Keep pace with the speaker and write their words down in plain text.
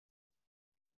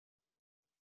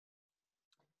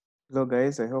Hello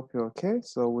guys, I hope you're okay.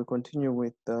 So we continue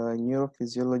with the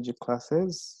neurophysiology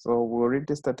classes. So we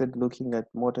already started looking at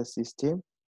motor system.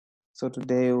 So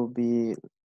today we'll be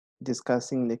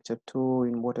discussing lecture 2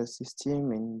 in motor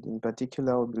system, and in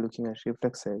particular we'll be looking at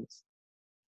reflexes.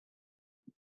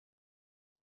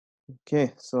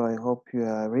 Okay, so I hope you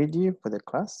are ready for the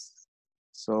class.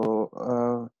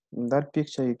 So in that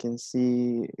picture you can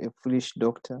see a foolish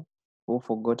doctor who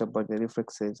forgot about the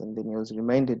reflexes, and then he was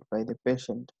reminded by the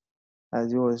patient as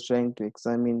he was trying to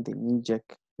examine the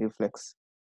knee-jerk reflex.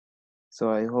 So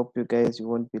I hope you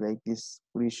won't be like this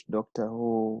foolish doctor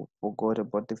who forgot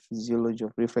about the physiology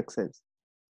of reflexes.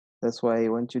 That's why I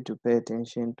want you to pay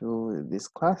attention to this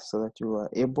class so that you are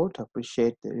able to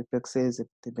appreciate the reflexes,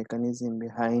 the mechanism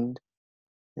behind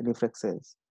the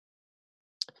reflexes.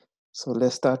 So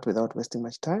let's start without wasting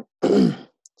much time.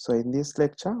 So in this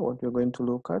lecture, what we're going to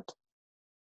look at,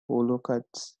 we'll look at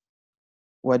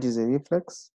what is a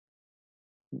reflex,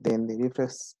 then the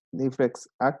reflex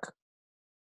arc,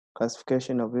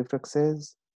 classification of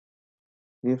reflexes,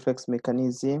 reflex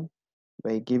mechanism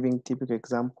by giving typical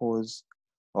examples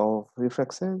of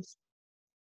reflexes,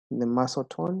 the muscle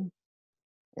tone,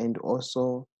 and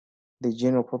also the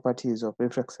general properties of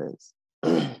reflexes.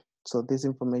 So this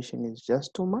information is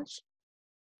just too much.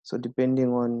 So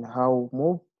depending on how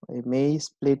move, I may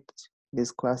split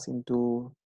this class into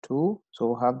two. So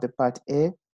we'll have the part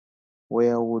A,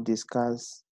 where we'll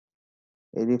discuss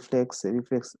a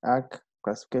reflex arc,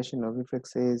 classification of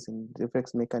reflexes and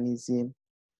reflex mechanism.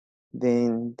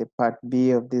 Then the part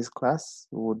B of this class,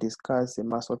 we will discuss the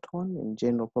muscle tone and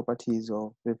general properties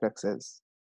of reflexes.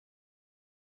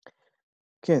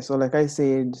 Okay, so like I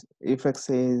said,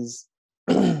 reflexes,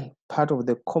 part of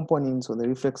the components of the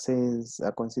reflexes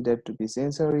are considered to be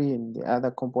sensory, and the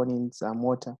other components are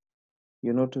motor.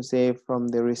 You know, to say from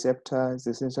the receptors,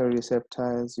 the sensory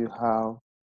receptors, you have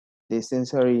the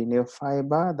sensory nerve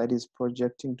fiber that is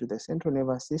projecting to the central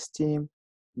nervous system.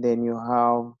 Then you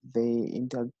have the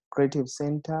integrative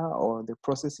center or the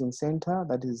processing center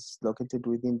that is located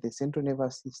within the central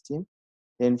nervous system.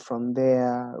 Then from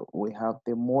there, we have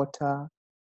the motor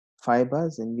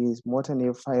fibers, and these motor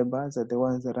nerve fibers are the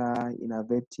ones that are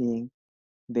innervating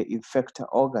the effector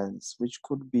organs, which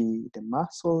could be the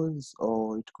muscles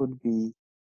or it could be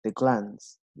the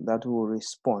glands that will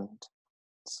respond.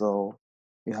 So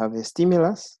you have a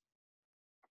stimulus,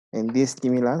 and this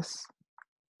stimulus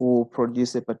will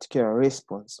produce a particular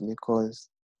response because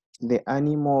the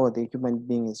animal or the human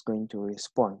being is going to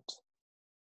respond.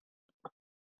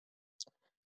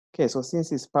 Okay, so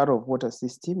since it's part of motor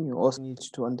system, you also need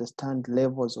to understand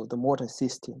levels of the motor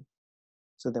system.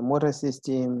 So the motor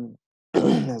system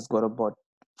has got about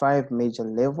 5 major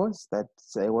levels that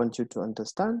I want you to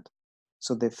understand.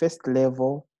 So the first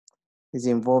level is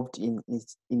involved in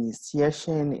its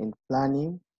initiation and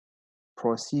planning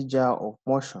procedure of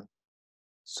motion.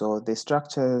 So the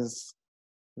structures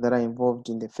that are involved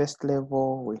in the first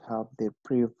level, we have the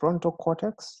prefrontal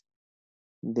cortex,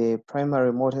 the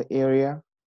primary motor area,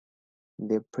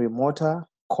 the premotor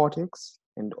cortex,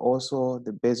 and also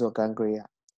the basal ganglia.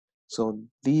 So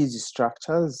these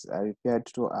structures are referred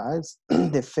to as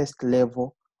the first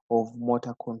level of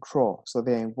motor control. So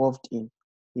they're involved in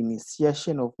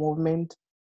initiation of movement,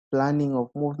 planning of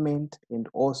movement, and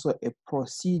also a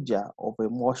procedure of a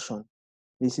motion.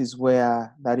 This is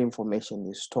where that information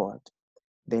is stored.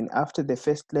 Then after the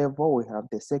first level, we have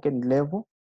the second level.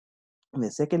 In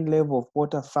the second level of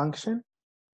motor function,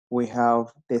 we have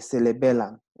the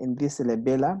cerebellum. And this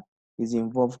cerebellum is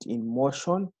involved in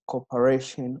motion,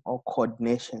 cooperation, or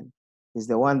coordination. Is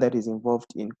the one that is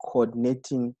involved in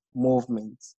coordinating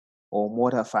movements or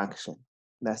motor function.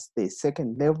 That's the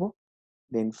second level.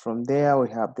 Then from there,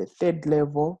 we have the third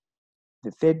level.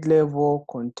 The third level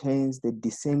contains the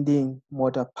descending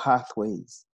motor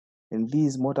pathways. And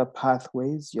these motor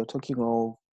pathways, you're talking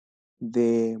of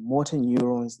the motor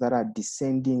neurons that are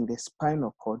descending the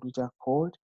spinal cord, which are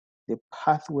called the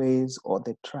pathways or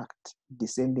the tract,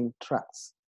 descending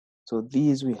tracts. So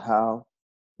these we have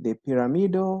the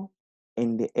pyramidal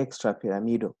and the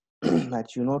extrapyramidal.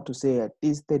 But you know, to say at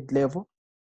this third level,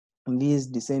 these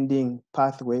descending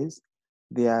pathways,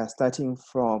 they are starting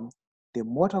from the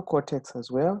motor cortex as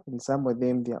well. And some of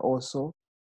them, they are also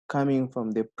coming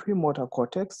from the premotor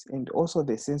cortex and also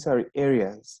the sensory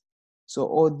areas. So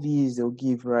all these will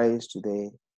give rise to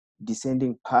the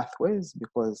descending pathways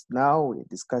because now we're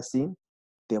discussing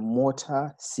the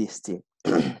motor system.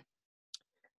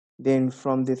 Then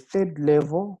from the third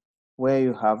level, where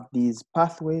you have these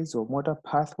pathways or motor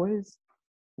pathways,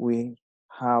 we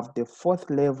have the fourth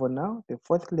level now. The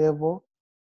fourth level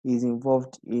is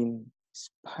involved in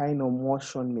spinal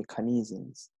motion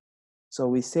mechanisms. So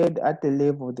we said at the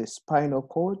level of the spinal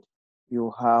cord,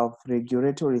 you have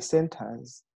regulatory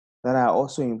centers that are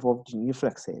also involved in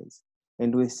reflexes.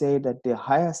 And we say that the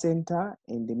higher center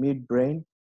in the midbrain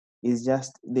is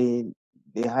just the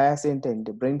higher center in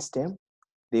the brainstem.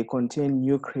 They contain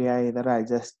nuclei that are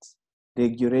just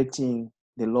regulating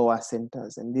the lower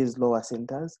centers, and these lower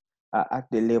centers are at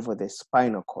the level of the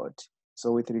spinal cord.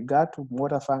 So with regard to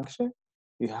motor function,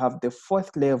 you have the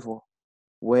fourth level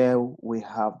where we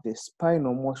have the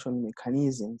spinal motion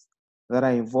mechanisms that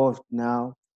are involved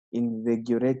now in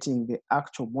regulating the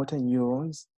actual motor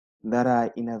neurons that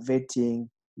are innervating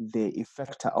the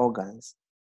effector organs.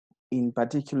 In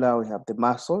particular, we have the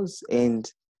muscles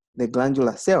and the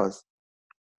glandular cells.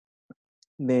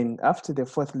 Then after the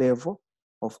fourth level,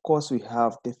 of course, we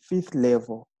have the fifth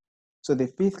level. So the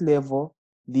fifth level,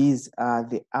 these are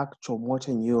the actual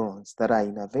motor neurons that are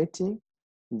innervating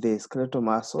the skeletal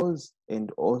muscles and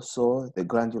also the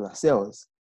glandular cells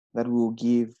that will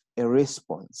give a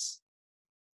response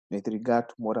with regard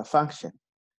to motor function.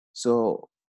 So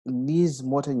these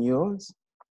motor neurons,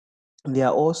 they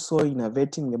are also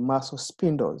innervating the muscle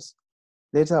spindles.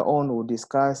 Later on, we'll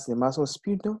discuss the muscle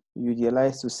spindle. You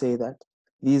realize to say that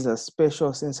these are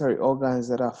special sensory organs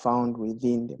that are found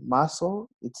within the muscle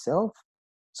itself.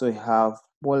 So you have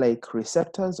more like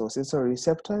receptors or sensory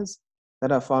receptors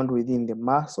that are found within the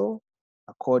muscle,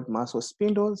 are called muscle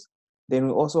spindles. Then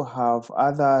we also have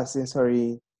other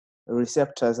sensory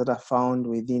receptors that are found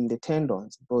within the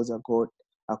tendons. Those are called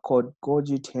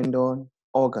Golgi tendon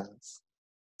organs.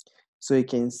 So you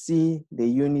can see the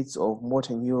units of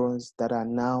motor neurons that are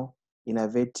now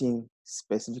innervating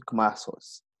specific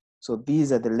muscles. So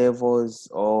these are the levels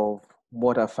of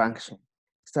motor function,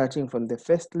 starting from the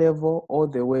first level all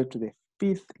the way to the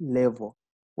fifth level,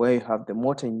 where you have the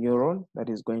motor neuron that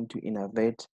is going to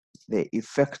innervate the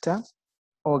effector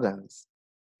organs.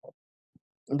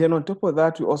 And then on top of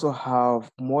that, we also have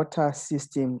motor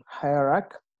system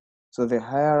hierarchy. So the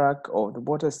hierarchy of the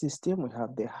motor system, we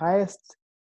have the highest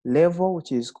level,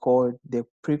 which is called the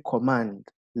pre-command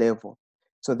level.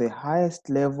 So the highest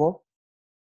level,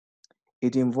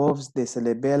 it involves the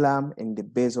cerebellum and the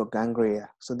basal ganglia.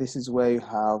 So this is where you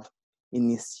have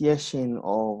initiation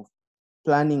of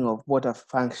planning of motor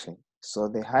function. So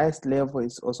the highest level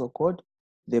is also called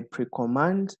the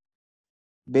pre-command.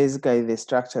 Basically, the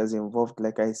structures involved,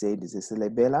 like I said, is the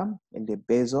cerebellum and the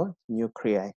basal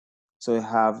nuclei. So you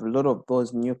have a lot of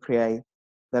those nuclei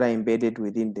that are embedded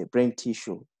within the brain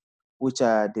tissue, which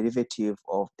are derivative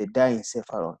of the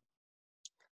diencephalon.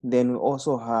 Then we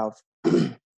also have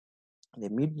the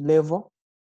mid-level.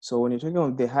 So when you're talking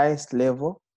about the highest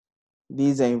level,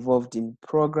 these are involved in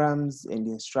programs and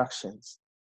instructions.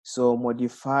 So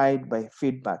modified by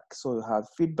feedback. So you have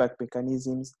feedback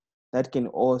mechanisms that can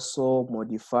also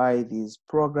modify these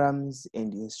programs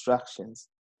and instructions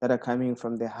that are coming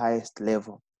from the highest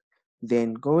level.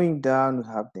 Then going down, we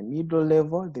have the middle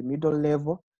level. The middle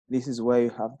level, this is where you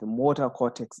have the motor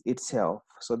cortex itself.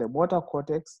 So the motor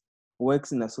cortex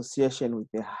works in association with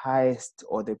the highest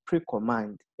or the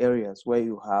pre-command areas where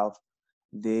you have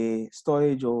the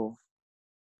storage of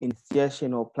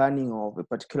initiation or planning of a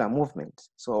particular movement.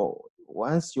 So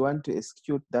once you want to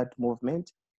execute that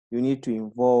movement, you need to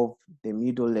involve the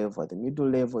middle level. The middle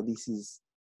level, this is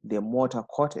the motor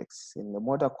cortex. In the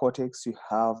motor cortex, you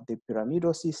have the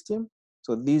pyramidal system.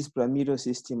 So these pyramidal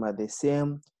system are the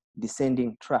same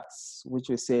descending tracks, which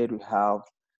we said we have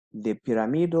the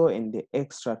pyramidal and the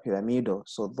extrapyramidal.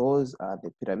 So those are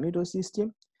the pyramidal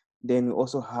system. Then we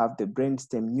also have the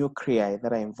brainstem nuclei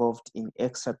that are involved in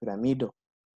extrapyramidal.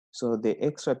 So the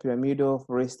extrapyramidal,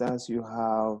 for instance, you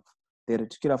have the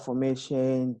reticular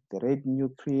formation, the red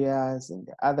nucleus, and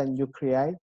the other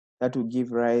nuclei that will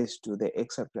give rise to the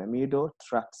extrapyramidal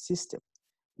tract system.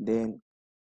 Then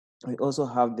we also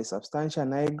have the substantia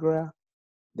nigra,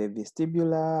 the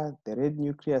vestibular, the red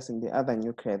nucleus, and the other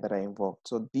nuclei that are involved.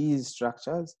 So these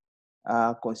structures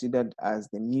are considered as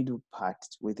the middle part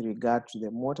with regard to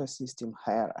the motor system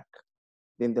hierarchy.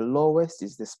 Then the lowest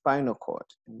is the spinal cord.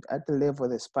 And at the level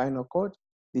of the spinal cord,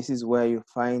 this is where you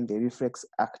find the reflex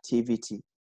activity.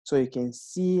 So you can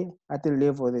see at the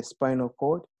level of the spinal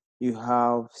cord, you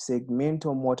have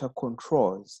segmental motor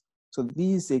controls. So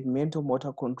these segmental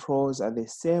motor controls are the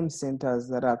same centers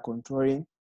that are controlling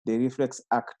the reflex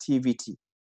activity.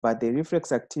 But the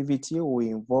reflex activity will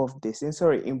involve the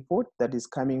sensory input that is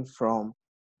coming from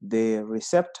the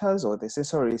receptors or the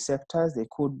sensory receptors. They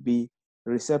could be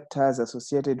receptors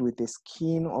associated with the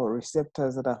skin or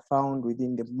receptors that are found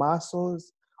within the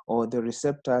muscles or the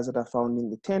receptors that are found in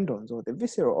the tendons or the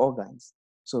visceral organs.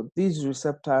 So these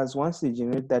receptors, once they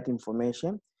generate that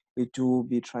information, it will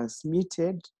be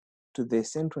transmitted to the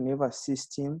central nervous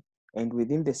system, and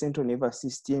within the central nervous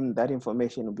system, that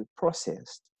information will be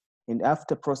processed. And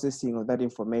after processing of that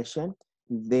information,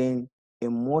 then a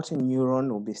motor neuron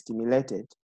will be stimulated.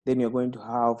 Then you're going to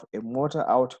have a motor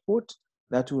output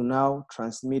that will now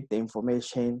transmit the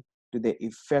information to the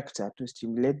effector to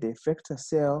stimulate the effector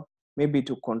cell, maybe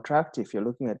to contract if you're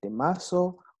looking at the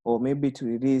muscle, or maybe to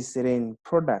release certain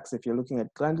products if you're looking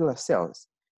at glandular cells.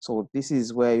 So this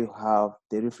is where you have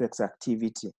the reflex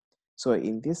activity. So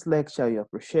in this lecture, you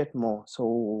appreciate more. So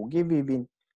we'll give even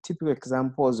typical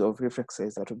examples of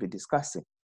reflexes that we'll be discussing.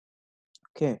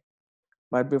 Okay,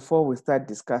 but before we start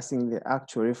discussing the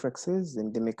actual reflexes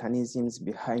and the mechanisms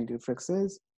behind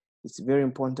reflexes, it's very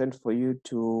important for you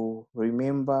to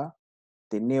remember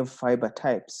the nerve fiber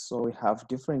types. So we have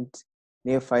different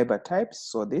nerve fiber types.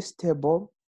 So this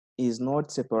table is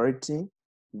not separating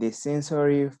the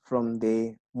sensory from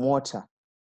the motor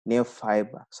nerve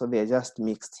fiber. So they're just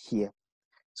mixed here.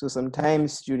 So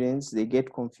sometimes students, they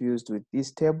get confused with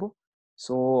this table.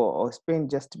 So I'll spend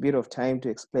just a bit of time to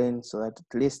explain so that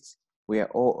at least we are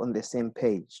all on the same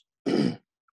page.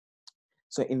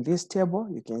 So in this table,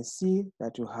 you can see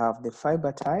that you have the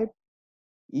fiber type,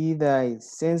 either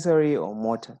sensory or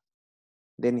motor.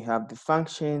 Then you have the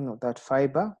function of that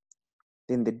fiber,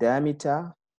 then the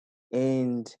diameter,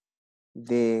 and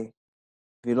the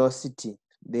velocity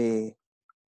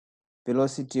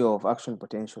of action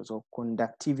potentials, or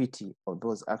conductivity of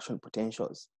those action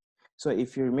potentials. So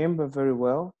if you remember very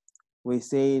well, we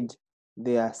said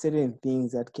there are certain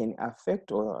things that can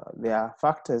affect, or there are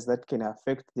factors that can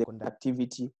affect the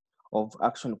conductivity of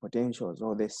action potentials,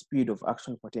 or the speed of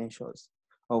action potentials,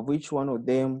 of which one of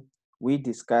them we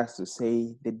discussed to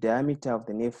say the diameter of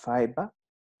the nerve fiber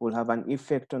will have an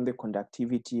effect on the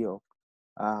conductivity of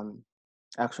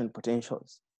action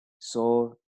potentials.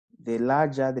 So the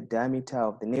larger the diameter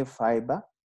of the nerve fiber,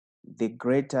 the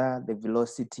greater the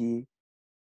velocity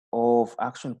of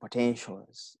action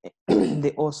potentials.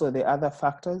 The other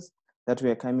factors that we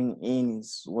are coming in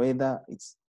is whether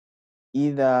it's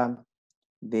either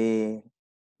the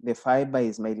fiber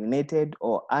is myelinated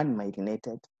or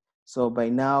unmyelinated. So by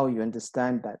now you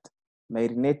understand that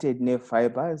myelinated nerve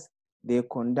fibers, they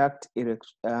conduct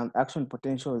action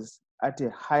potentials at a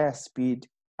higher speed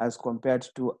as compared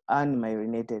to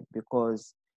unmyelinated,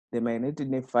 because the myelinated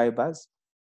nerve fibers,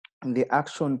 the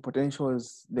action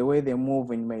potentials, the way they move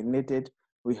in myelinated,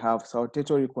 we have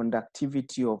saltatory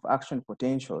conductivity of action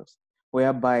potentials,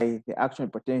 whereby the action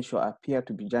potential appear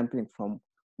to be jumping from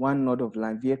one node of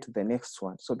Lanvier to the next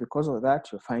one. So because of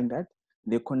that, you find that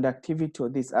the conductivity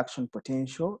of this action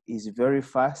potential is very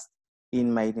fast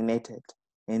in myelinated.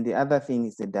 And the other thing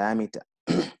is the diameter.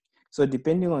 So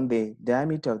depending on the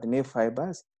diameter of the nerve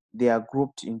fibers, they are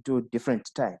grouped into different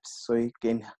types. So you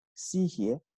can see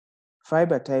here,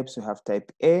 fiber types, we have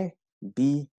type A,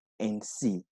 B, and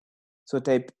C. So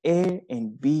type A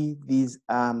and B, these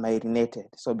are myelinated.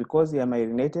 So because they are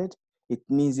myelinated, it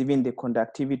means even the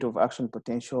conductivity of action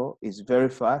potential is very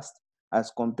fast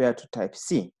as compared to type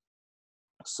C.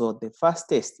 So the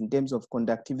fastest in terms of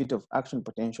conductivity of action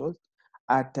potentials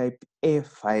are type A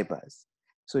fibers.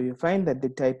 So you find that the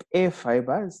type A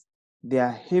fibers, they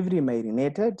are heavily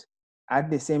myelinated. At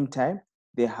the same time,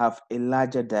 they have a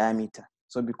larger diameter.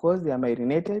 So because they are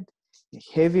myelinated,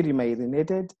 heavily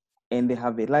myelinated, and they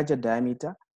have a larger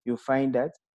diameter, you find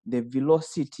that the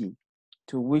velocity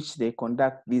to which they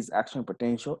conduct this action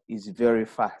potential is very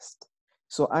fast.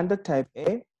 So under type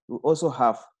A, we also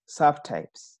have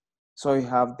subtypes. So you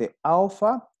have the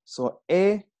alpha, so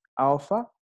A alpha,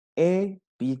 A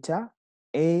beta,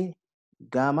 A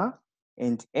gamma,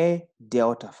 and A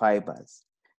delta fibers.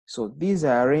 So these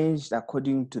are arranged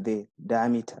according to the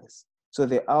diameters. So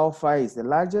the alpha is the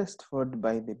largest, followed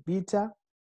by the beta,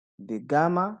 the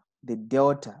gamma, the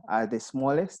delta are the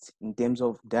smallest in terms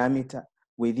of diameter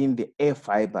within the A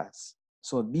fibers.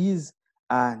 So these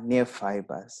are nerve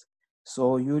fibers.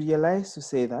 So you realize to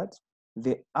say that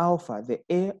the alpha, the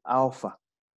A alpha,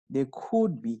 they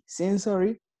could be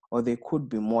sensory or they could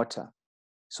be motor.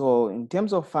 So in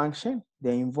terms of function,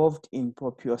 they're involved in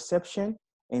proprioception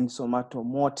and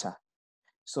somatomotor.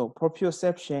 So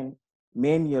proprioception,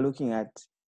 mainly you're looking at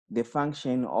the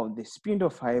function of the spindle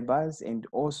fibers and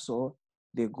also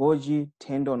the Golgi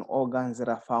tendon organs that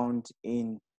are found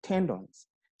in tendons.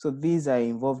 So these are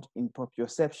involved in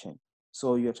proprioception.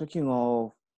 So you're talking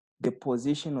of the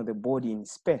position of the body in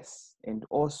space and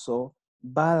also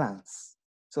balance.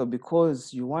 So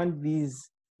because you want these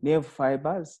nerve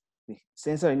fibers, the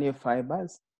sensory nerve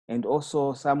fibers, and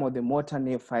also some of the motor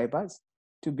nerve fibers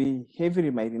to be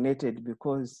heavily myelinated,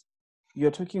 because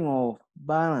you're talking of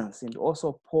balance and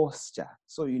also posture.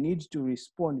 So you need to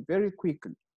respond very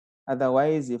quickly.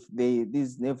 Otherwise, if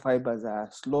these nerve fibers are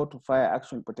slow to fire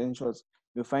action potentials,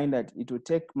 you find that it will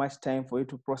take much time for you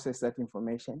to process that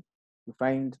information. You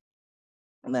find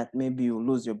that maybe you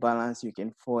lose your balance, you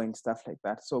can fall and stuff like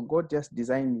that. So God just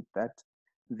designed it that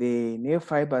the nerve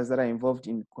fibers that are involved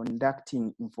in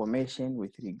conducting information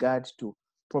with regard to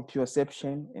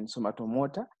proprioception and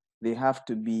somatomotor, they have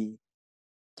to be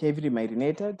heavily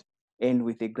marinated and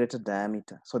with a greater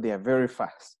diameter. So they are very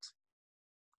fast.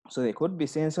 So they could be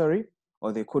sensory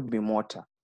or they could be motor.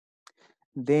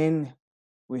 Then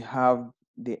we have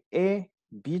the A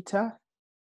beta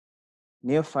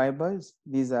nerve fibers.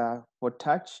 These are for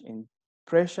touch and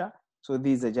pressure. So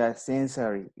these are just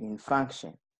sensory in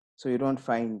function. So you don't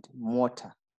find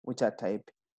motor, which are type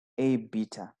A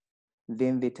beta.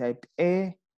 Then the type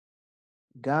A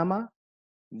gamma,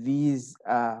 these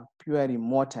are purely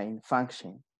motor in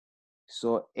function.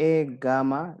 So A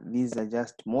gamma, these are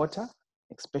just motor,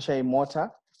 especially motor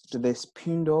to the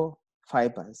spindle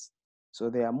fibers. So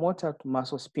they are motor to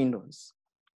muscle spindles.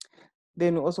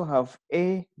 Then we also have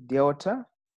A delta,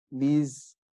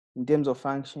 these in terms of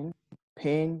function,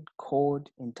 pain,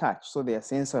 cold, and touch. So they are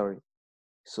sensory.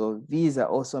 So these are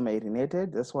also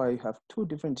marinated. That's why you have two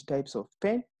different types of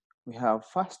pain. We have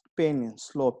fast pain and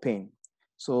slow pain.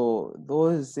 So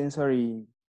those sensory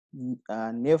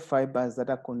nerve fibers that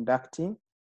are conducting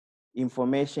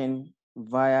information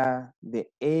via the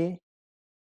A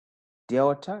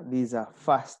delta, these are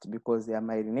fast because they are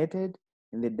marinated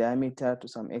and the diameter to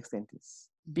some extent is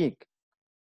big.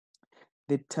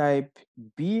 The type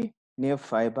B nerve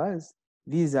fibers,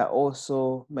 these are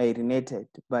also marinated,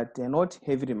 but they're not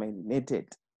heavily marinated.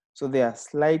 So they are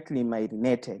slightly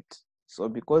marinated. So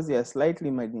because they are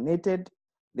slightly marinated,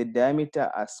 the diameter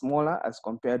are smaller as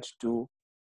compared to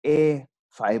A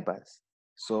fibers.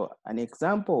 So an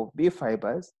example of B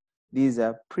fibers, these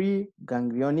are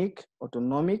preganglionic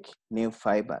autonomic nerve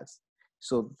fibers.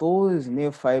 So those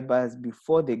nerve fibers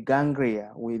before the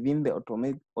ganglia within the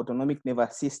autonomic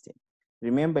nervous system.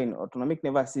 Remember, in autonomic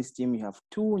nervous system, you have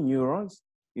two neurons.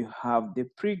 You have the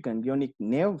preganglionic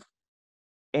nerve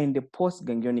and the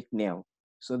postganglionic nerve.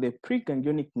 So the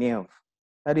preganglionic nerve,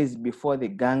 that is before the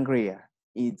ganglia,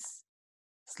 it's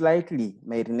slightly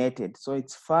marinated. So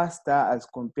it's faster as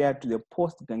compared to the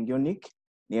postganglionic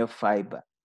nerve fiber.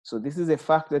 So this is a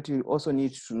fact that you also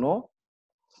need to know,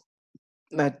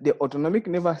 that the autonomic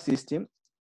nervous system,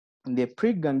 the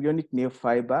preganglionic nerve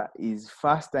fiber is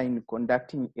faster in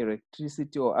conducting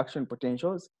electricity or action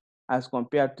potentials as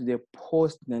compared to the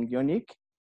postganglionic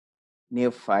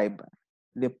nerve fiber.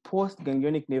 The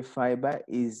postganglionic nerve fiber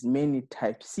is mainly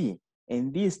type C,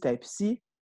 and these type C,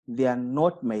 they are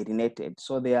not marinated,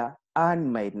 so they are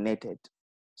unmarinated.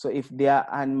 So if they are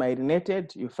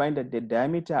unmarinated, you find that the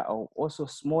diameter are also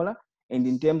smaller, and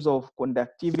in terms of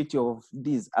conductivity of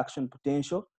these action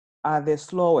potential are the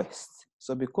slowest.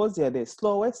 So because they are the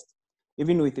slowest,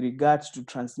 even with regards to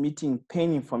transmitting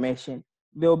pain information,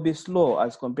 they'll be slow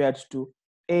as compared to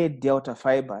A delta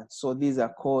fibers. So these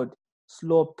are called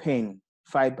slow pain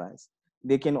fibers.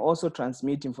 They can also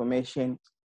transmit information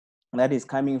that is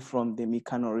coming from the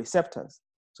mechanoreceptors.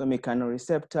 So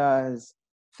mechanoreceptors,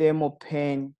 thermal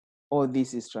pain, all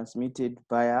this is transmitted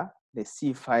via the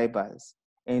C fibers,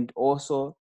 and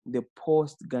also the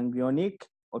postganglionic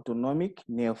autonomic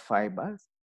nerve fibers.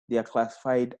 They are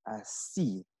classified as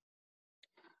C.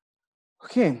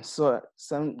 Okay, so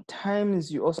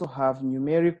sometimes you also have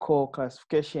numerical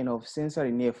classification of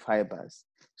sensory nerve fibers.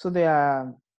 So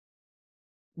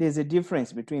there's a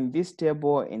difference between this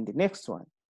table and the next one.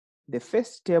 The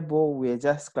first table, we're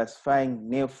just classifying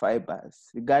nerve fibers,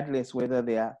 regardless whether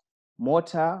they are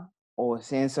motor or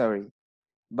sensory.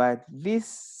 But this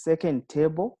second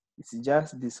table is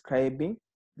just describing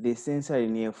the sensory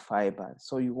nerve fibers.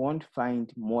 So you won't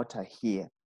find motor here.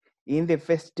 In the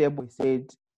first table, we said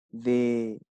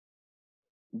the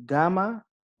gamma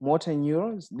motor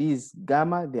neurons, these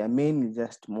gamma, they are mainly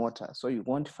just motor. So you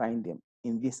won't find them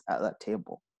in this other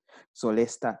table. So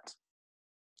let's start.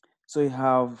 So you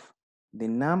have the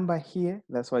number here,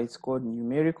 that's why it's called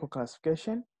numerical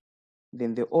classification,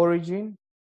 then the origin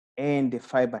and the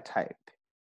fiber type.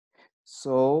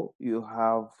 So you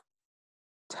have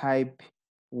type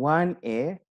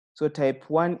 1A. So type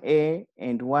 1A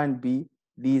and 1B,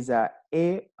 these are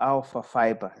A alpha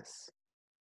fibers.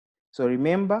 So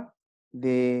remember,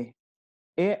 the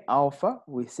A alpha,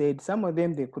 we said some of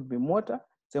them, they could be motor,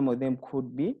 some of them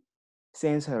could be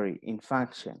sensory in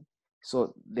function.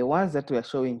 So the ones that we are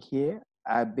showing here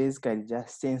are basically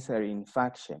just sensory in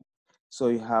function. So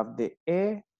you have the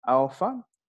A alpha,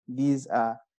 these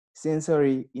are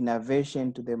sensory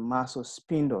innervation to the muscle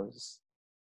spindles.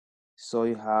 So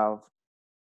you have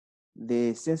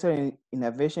the sensory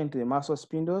innervation to the muscle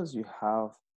spindles, you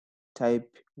have type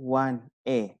 1A,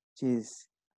 which is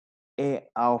A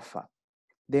alpha.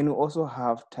 Then we also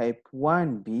have type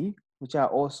 1B, which are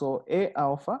also A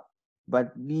alpha,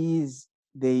 but these,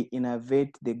 they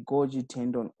innervate the Golgi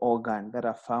tendon organ that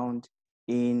are found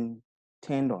in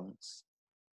tendons.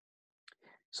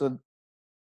 So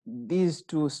these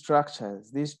two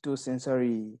structures, these two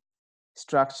sensory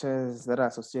structures that are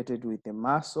associated with the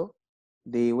muscle,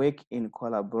 they work in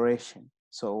collaboration.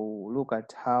 So look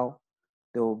at how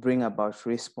they will bring about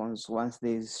response once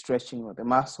there is stretching of the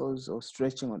muscles or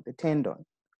stretching of the tendon.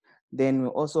 Then we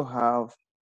also have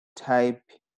type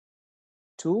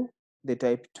 2. The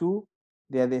type 2,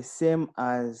 they are the same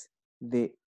as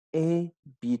the A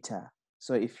beta.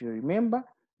 So if you remember,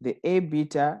 the A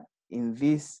beta in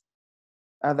this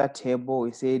other table,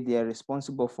 we say they are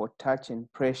responsible for touch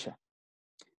and pressure.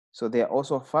 So they are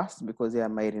also fast because they are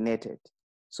myelinated.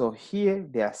 So here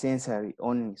they are sensory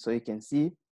only. So you can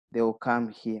see they will come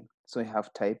here. So you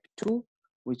have type 2,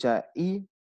 which are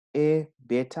A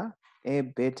beta.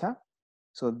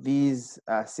 So these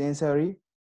are sensory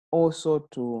also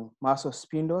to muscle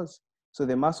spindles. So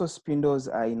the muscle spindles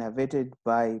are innervated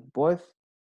by both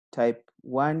type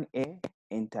 1A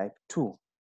and type 2.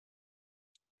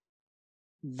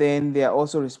 Then they are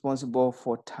also responsible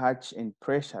for touch and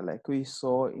pressure, like we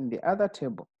saw in the other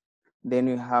table. Then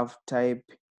you have type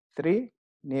 3,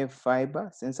 nerve fiber,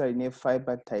 sensory nerve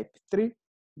fiber type 3.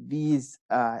 These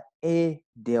are A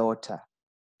delta.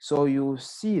 So you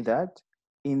see that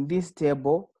in this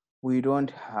table, we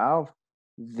don't have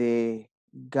the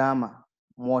gamma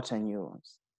motor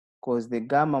neurons, because the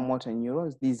gamma motor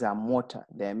neurons, these are motor,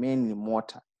 they're mainly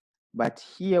motor. But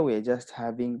here we're just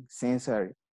having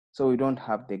sensory. So we don't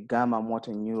have the gamma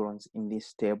motor neurons in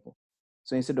this table.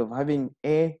 So instead of having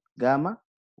A gamma,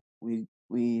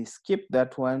 we skip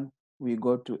that one, we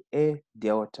go to A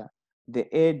delta. The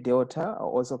A delta are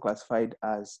also classified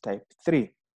as type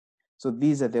 3. So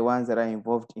these are the ones that are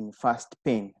involved in fast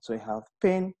pain. So you have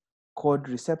pain cord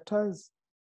receptors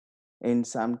and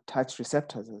some touch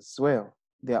receptors as well.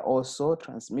 They are also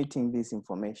transmitting this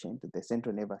information to the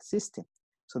central nervous system.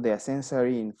 So they are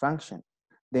sensory in function.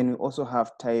 Then we also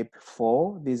have type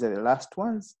 4. These are the last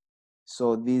ones.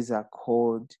 So these are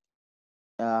called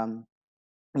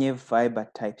nerve fiber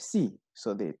type C.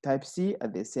 So the type C are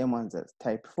the same ones as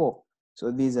type 4.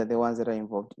 So these are the ones that are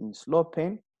involved in slow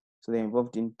pain. So they're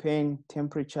involved in pain,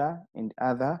 temperature, and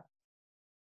other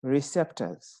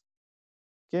receptors.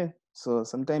 Okay, so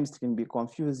sometimes it can be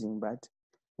confusing, but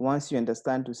once you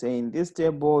understand to say in this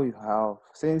table, you have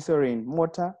sensory and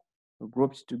motor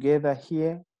grouped together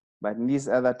here, but in this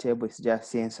other table, it's just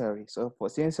sensory. So for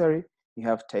sensory, you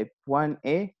have type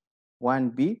 1A,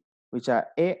 1B, which are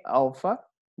A alpha.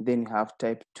 Then you have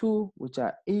type 2, which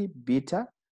are A beta.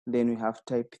 Then we have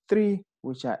type 3,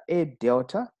 which are A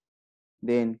delta.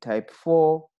 Then type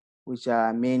 4, which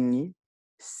are mainly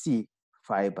C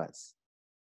fibers.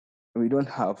 We don't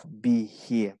have B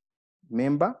here.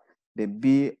 Remember, the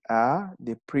B are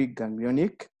the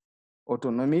preganglionic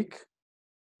autonomic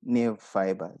nerve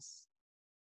fibers.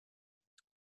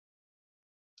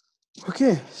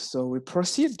 Okay, so we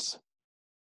proceed.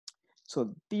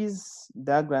 So this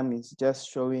diagram is just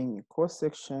showing a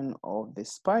cross-section of the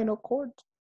spinal cord.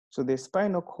 So the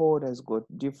spinal cord has got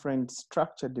different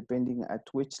structure depending at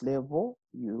which level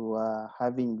you are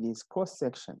having this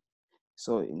cross-section.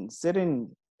 So in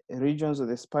certain regions of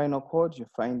the spinal cord, you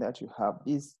find that you have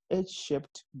this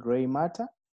H-shaped gray matter.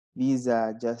 These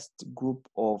are just group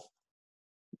of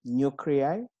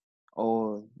nuclei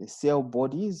or the cell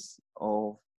bodies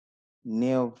of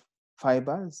nerve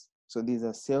fibers. So these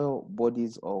are cell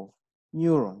bodies of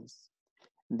neurons.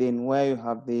 Then where you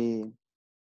have the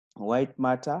white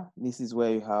matter, this is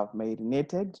where you have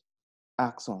myelinated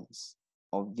axons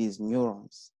of these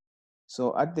neurons.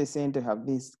 So at the center, you have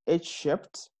this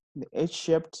H-shaped. The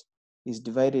H-shaped is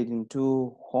divided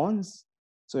into horns.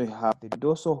 So you have the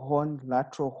dorsal horn,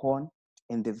 lateral horn,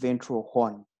 and the ventral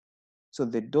horn. So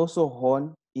the dorsal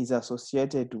horn is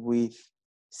associated with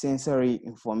sensory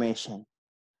information.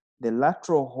 The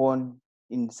lateral horn,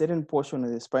 in certain portion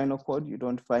of the spinal cord, you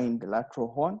don't find the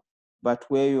lateral horn, but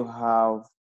where you have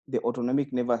the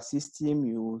autonomic nervous system,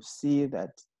 you see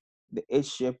that the H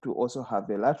shape will also have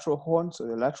the lateral horn. So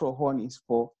the lateral horn is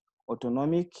for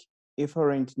autonomic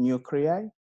efferent nuclei.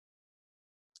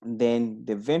 And then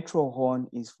the ventral horn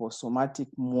is for somatic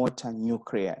motor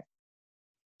nuclei.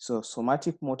 So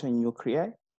somatic motor nuclei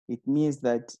It means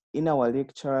that in our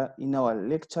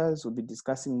lectures, we'll be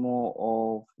discussing more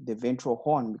of the ventral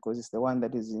horn because it's the one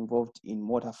that is involved in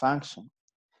motor function.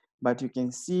 But you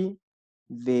can see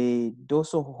the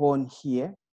dorsal horn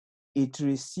here, it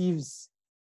receives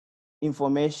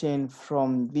information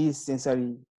from these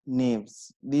sensory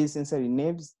nerves. These sensory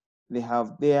nerves, they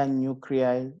have their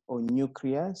nuclei or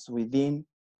nucleus within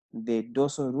the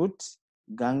dorsal root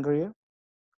ganglia.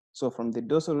 So from the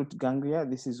dorsal root ganglia,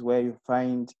 this is where you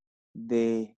find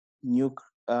the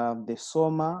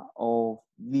soma of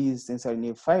these sensory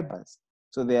nerve fibers.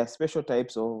 So there are special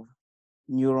types of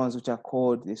neurons which are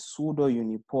called the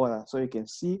pseudo-unipolar. So you can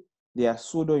see they are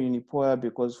pseudo-unipolar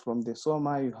because from the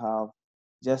soma you have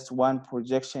just one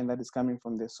projection that is coming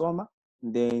from the soma,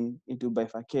 then it will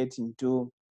bifurcate into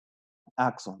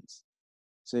axons.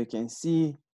 So you can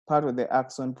see part of the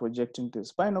axon projecting to the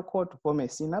spinal cord to form a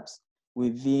synapse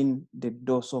within the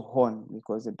dorsal horn,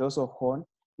 because the dorsal horn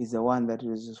is the one that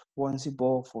is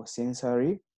responsible for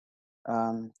sensory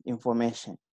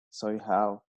information. So you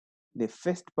have the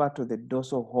first part of the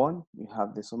dorsal horn, you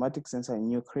have the somatic sensory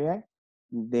nuclei,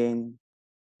 then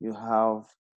you have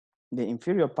the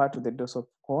inferior part of the dorsal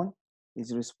horn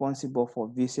is responsible for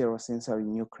visceral sensory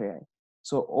nuclei.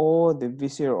 So all the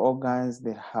visceral organs,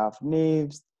 they have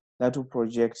nerves that will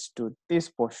project to this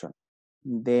portion.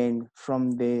 Then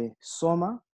from the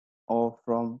soma or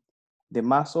from the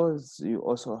muscles, you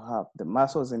also have the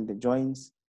muscles and the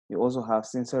joints. You also have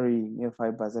sensory nerve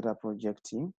fibers that are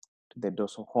projecting to the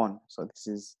dorsal horn. So this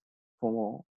is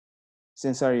for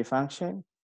sensory function.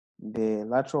 The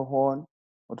lateral horn,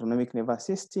 autonomic nervous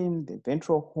system. The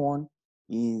ventral horn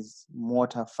is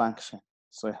motor function.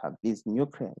 So you have these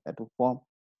nuclei that will form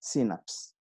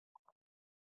synapse.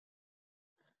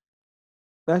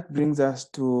 That brings us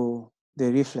to the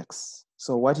reflex.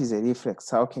 So what is a reflex?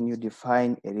 How can you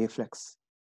define a reflex?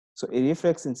 So a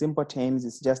reflex in simple terms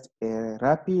is just a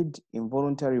rapid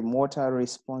involuntary motor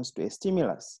response to a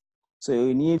stimulus. So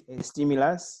you need a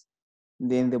stimulus,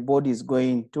 then the body is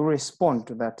going to respond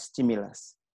to that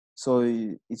stimulus. So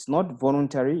it's not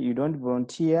voluntary. You don't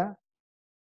volunteer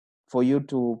for you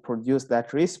to produce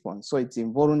that response. So it's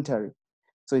involuntary.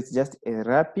 So it's just a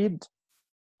rapid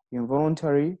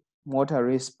involuntary motor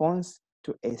response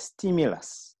to a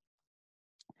stimulus.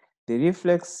 The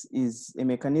reflex is a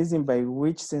mechanism by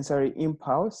which sensory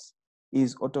impulse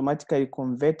is automatically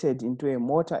converted into a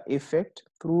motor effect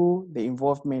through the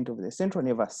involvement of the central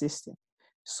nervous system.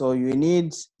 So you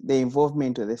need the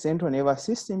involvement of the central nervous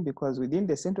system, because within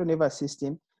the central nervous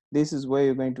system, this is where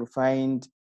you're going to find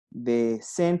the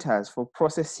centers for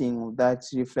processing that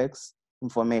reflex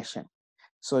information.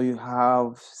 So you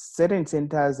have certain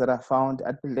centers that are found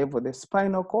at the level of the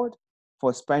spinal cord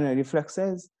for spinal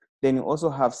reflexes. Then you also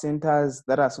have centers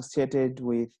that are associated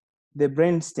with the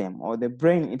brainstem or the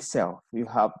brain itself. You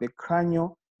have the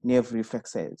cranial nerve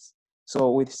reflexes. So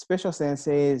with special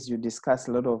senses, you discuss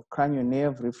a lot of cranial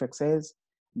nerve reflexes,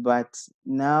 but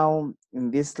now in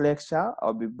this lecture,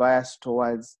 I'll be biased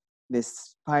towards the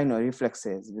spinal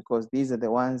reflexes because these are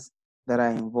the ones that are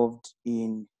involved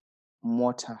in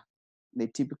motor, the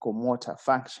typical motor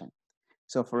function.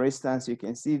 So for instance, you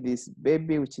can see this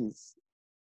baby, which is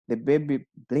the baby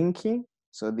blinking.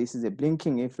 So this is a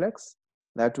blinking reflex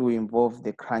that will involve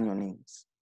the cranial nerves.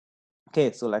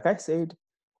 Okay, so like I said,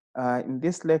 in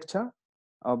this lecture,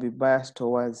 I'll be biased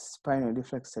towards spinal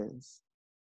reflexes.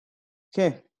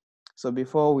 Okay, so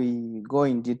before we go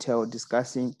in detail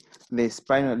discussing the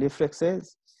spinal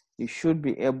reflexes, you should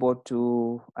be able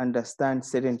to understand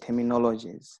certain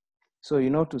terminologies. So you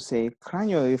know to say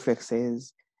cranial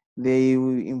reflexes, they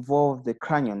will involve the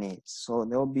cranial nerves. So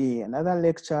there will be another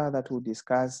lecture that will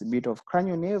discuss a bit of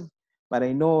cranial nerve, but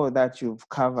I know that you've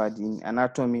covered in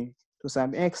anatomy to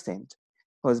some extent,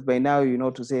 because by now you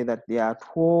know to say that there are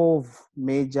 12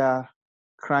 major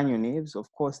cranial nerves.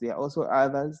 Of course, there are also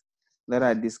others that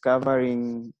are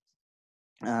discovering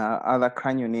other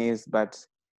cranial nerves, but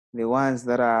the ones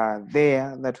that are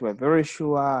there that we're very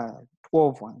sure are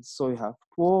 12 ones. So you have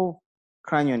 12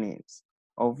 cranial nerves,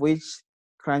 of which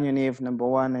cranial nerve number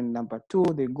 1 and number 2,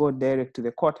 they go direct to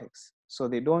the cortex. So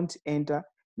they don't enter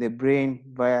the brain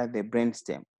via the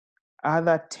brainstem.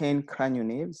 Other 10 cranial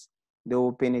nerves, they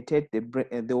will penetrate the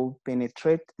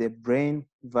brain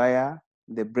via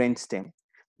the brainstem.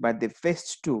 But the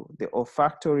first two, the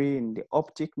olfactory and the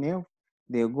optic nerve,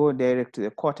 they go direct to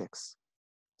the cortex.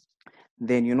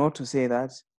 Then you know to say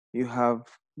that you have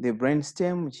the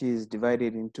brainstem, which is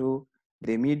divided into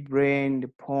the midbrain,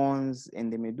 the pons,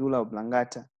 and the medulla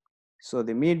oblongata. So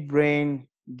the midbrain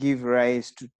give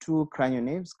rise to 2 cranial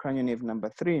nerves, cranial nerve number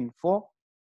 3 and 4.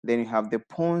 Then you have the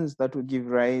pons that will give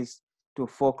rise to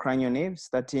 4 cranial nerves,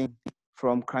 starting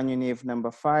from cranial nerve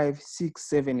number 5, 6,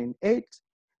 7, and 8.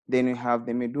 Then we have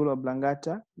the medulla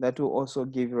oblongata that will also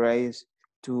give rise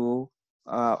to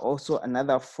also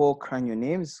another 4 cranial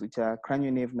nerves, which are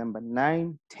cranial nerve number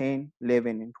 9, 10,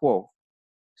 11, and 12.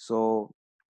 So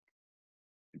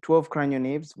 12 cranial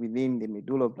nerves within the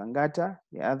medulla oblongata,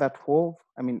 the other 4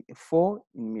 in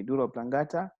medulla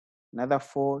oblongata, another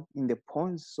 4 in the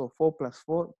pons, so 4 plus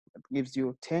 4 gives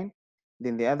you 10.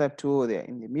 Then the other 2, they're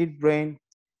in the midbrain.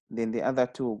 Then the other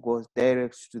 2 goes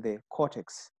direct to the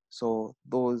cortex. So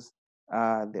those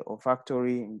are the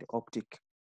olfactory and the optic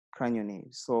cranial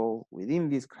nerves. So within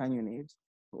these cranial nerves,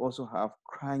 we also have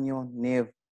cranial nerve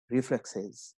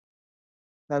reflexes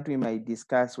that we might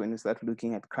discuss when we start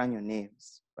looking at cranial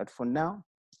nerves. But for now,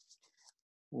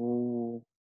 we'll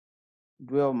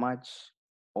dwell much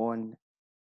on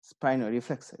spinal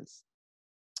reflexes.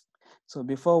 So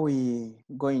before we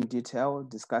go in detail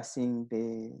discussing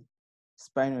the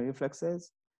spinal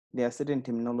reflexes, there are certain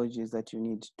terminologies that you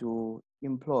need to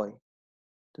employ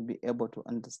to be able to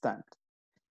understand.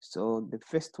 So the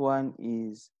first one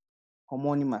is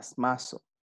homonymous muscle.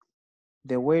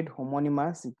 The word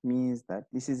homonymous, it means that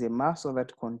this is a muscle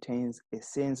that contains a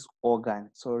sense organ.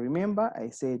 So remember, I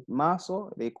said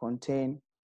muscle, they contain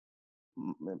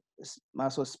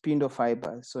muscle spindle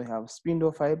fibers. So you have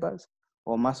spindle fibers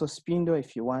or muscle spindle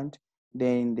if you want.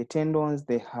 Then the tendons,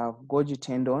 they have Golgi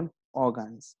tendon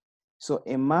organs. So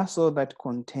a muscle that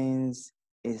contains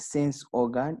a sense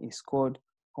organ is called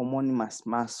homonymous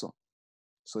muscle.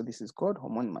 So this is called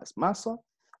homonymous muscle.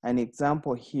 An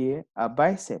example here are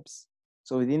biceps.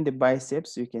 So within the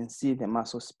biceps, you can see the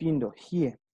muscle spindle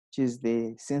here, which is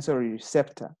the sensory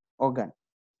receptor organ.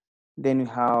 Then you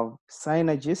have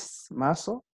synergist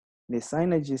muscle. The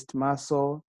synergist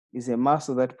muscle is a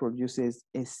muscle that produces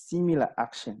a similar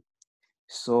action.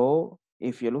 So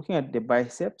if you're looking at the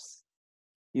biceps,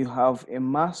 you have a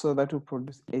muscle that will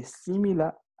produce a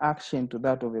similar action to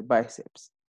that of a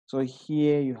biceps. So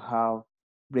here you have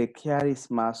brachialis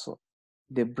muscle.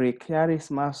 The brachialis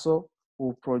muscle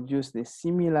will produce the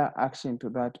similar action to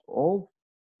that of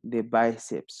the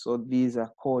biceps. So these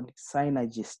are called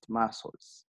synergist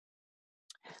muscles.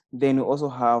 Then we also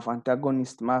have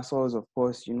antagonist muscles. Of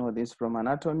course, you know this from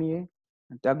anatomy.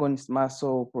 Antagonist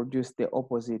muscle will produce the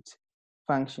opposite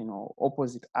function or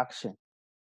opposite action.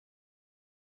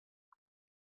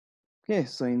 Okay,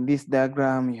 so in this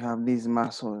diagram, you have these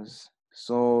muscles.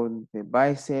 So the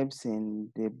biceps and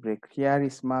the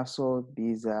brachialis muscle,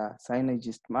 these are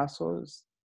synergist muscles.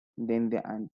 Then the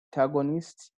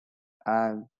antagonist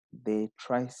are the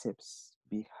triceps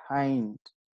behind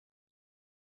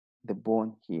the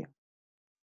bone here.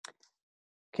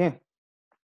 Okay.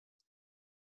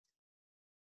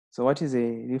 So what is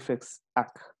a reflex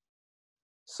arc?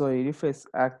 So a reflex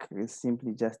arc is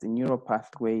simply just a neural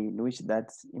pathway in which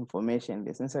that information,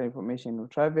 the sensory information will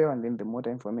travel and then the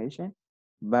motor information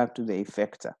back to the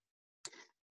effector.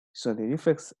 So the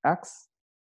reflex arc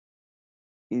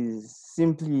is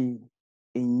simply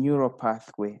a neural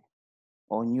pathway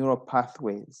or neural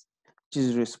pathways, which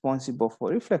is responsible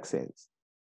for reflexes.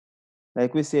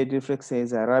 Like we said,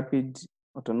 reflexes are rapid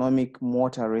autonomic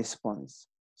motor response.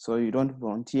 So you don't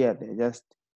volunteer, they're just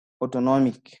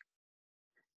autonomic.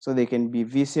 So they can be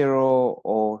visceral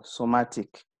or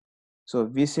somatic. So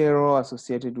visceral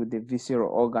associated with the visceral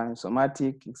organ,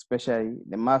 somatic, especially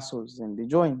the muscles and the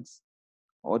joints,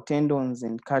 or tendons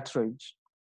and cartilage.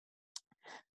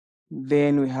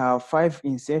 Then we have 5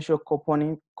 essential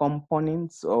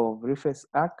components of reflex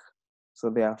arc.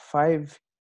 So there are 5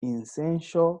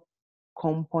 essential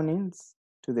components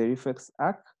to the reflex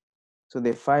arc. So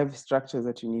the 5 structures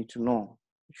that you need to know.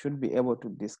 You should be able to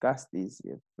discuss these.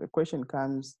 If the question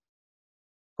comes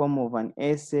form of an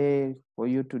essay for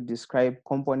you to describe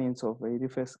components of a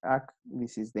reflex arc,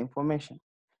 this is the information.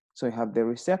 So you have the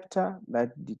receptor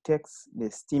that detects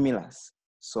the stimulus.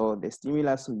 So the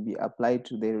stimulus will be applied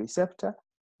to the receptor,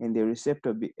 and the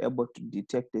receptor will be able to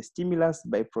detect the stimulus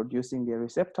by producing the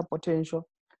receptor potential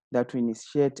that will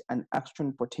initiate an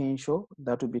action potential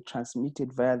that will be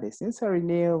transmitted via the sensory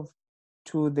nerve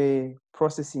to the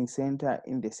processing center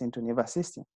in the central nervous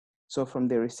system. So from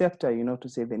the receptor, you know to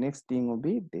say the next thing will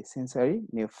be the sensory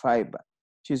nerve fiber,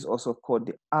 which is also called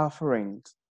the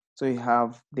afferent. So you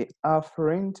have the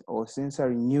afferent or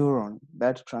sensory neuron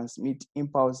that transmit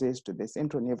impulses to the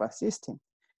central nervous system.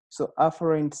 So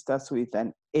afferent starts with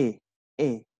an A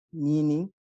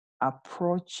meaning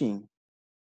approaching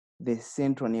the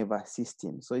central nervous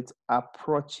system. So it's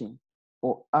approaching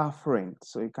or afferent,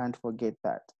 so you can't forget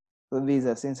that. So these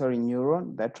are sensory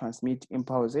neurons that transmit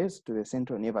impulses to the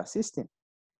central nervous system.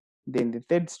 Then the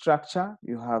third structure,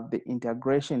 you have the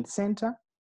integration center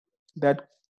that,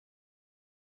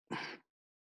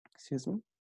 excuse me,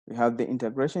 we have the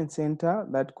integration center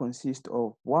that consists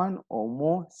of one or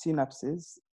more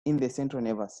synapses in the central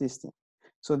nervous system.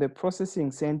 So the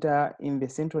processing center in the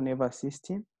central nervous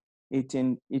system, it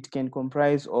can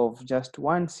comprise of just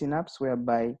one synapse,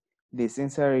 whereby the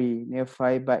sensory nerve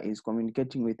fiber is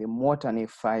communicating with the motor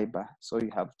nerve fiber. So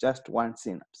you have just one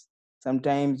synapse.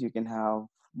 Sometimes you can have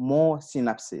more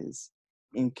synapses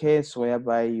in case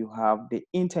whereby you have the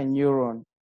interneuron,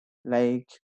 like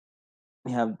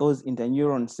you have those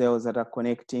interneuron cells that are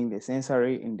connecting the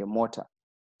sensory and the motor.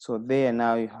 So there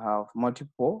now you have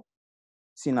multiple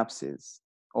synapses,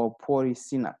 or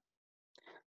polysynaptic,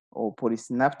 or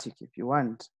polysynaptic if you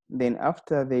want. Then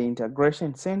after the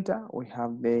integration center, we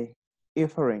have the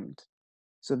efferent.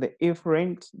 So the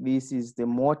efferent, this is the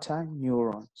motor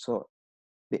neuron. So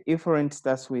the efferent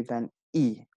starts with an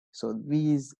E. So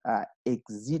these are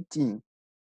exiting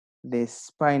the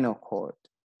spinal cord,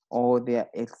 or they are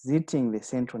exiting the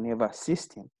central nervous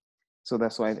system. So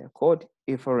that's why they're called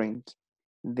efferent.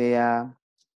 They are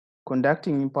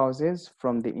conducting impulses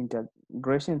from the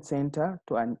integration center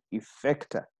to an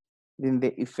effector. Then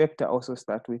the effector also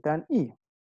starts with an E.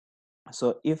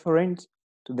 So efferent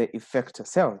to the effector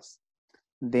cells.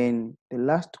 Then the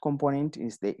last component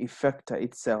is the effector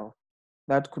itself.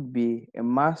 That could be a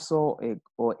muscle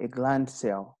or a gland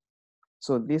cell.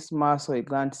 So this muscle or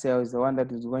gland cell is the one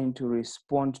that is going to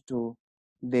respond to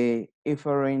the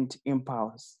efferent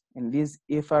impulse. And these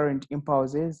efferent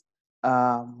impulses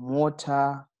are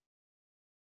motor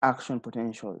action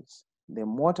potentials. The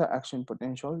motor action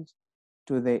potentials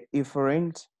to the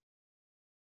efferent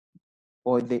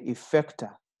or the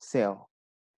effector cell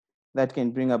that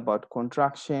can bring about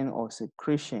contraction or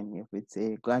secretion if it's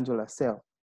a glandular cell.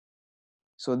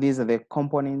 So these are the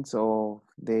components of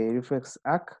the reflex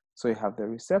arc. So you have the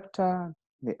receptor,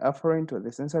 the afferent or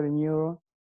the sensory neuron,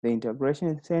 the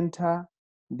integration center,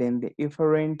 then the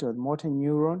efferent or motor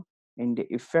neuron, and the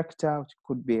effector, which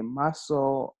could be a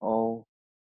muscle or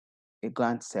a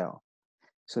gland cell.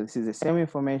 So this is the same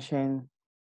information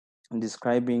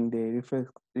describing the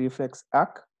reflex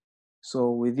arc.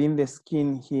 So within the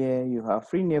skin here, you have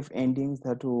free nerve endings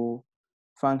that will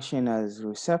function as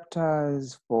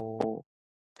receptors for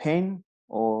pain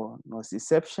or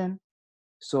nociception.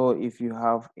 So if you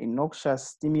have a noxious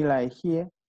stimuli here,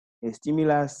 a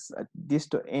stimulus at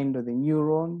distal end of the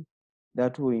neuron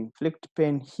that will inflict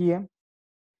pain here,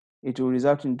 it will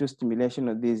result into stimulation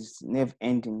of these nerve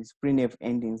endings, pre-nerve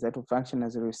endings that will function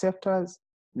as receptors.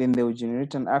 Then they will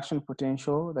generate an action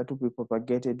potential that will be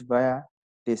propagated via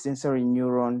the sensory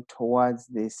neuron towards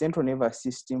the central nervous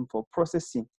system for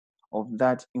processing of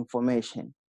that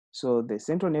information. So the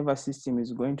central nervous system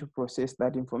is going to process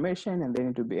that information, and then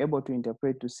it will be able to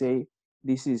interpret to say,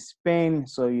 this is pain,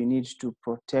 so you need to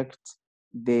protect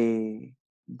the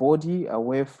body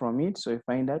away from it. So you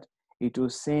find that it will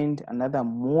send another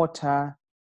motor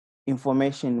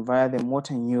information via the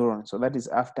motor neuron. So that is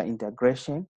after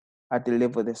integration at the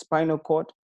level of the spinal cord.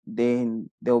 Then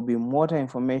there will be motor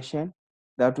information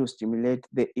that will stimulate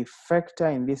the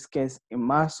effector, in this case, a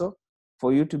muscle,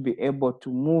 for you to be able to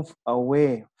move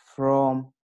away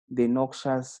from the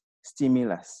noxious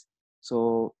stimulus.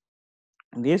 So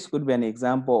this could be an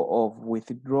example of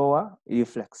withdrawal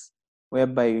reflex,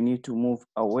 whereby you need to move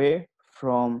away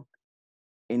from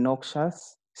a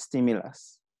noxious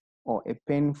stimulus or a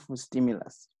painful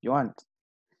stimulus if you want.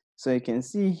 So you can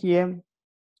see here,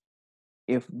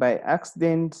 if by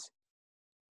accident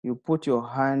you put your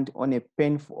hand on a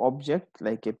painful object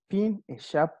like a pin, a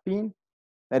sharp pin,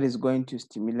 that is going to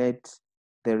stimulate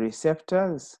the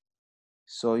receptors.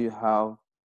 So you have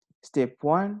step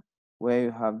one, where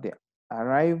you have the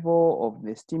arrival of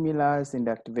the stimulus and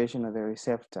the activation of the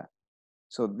receptor.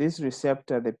 So this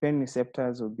receptor, the pain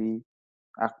receptors, will be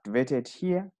activated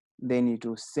here. Then it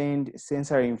will send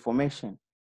sensory information.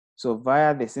 So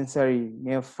via the sensory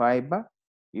nerve fiber,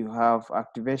 you have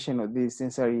activation of this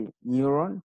sensory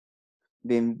neuron.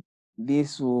 Then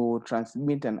this will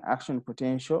transmit an action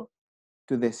potential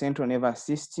to the central nervous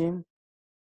system.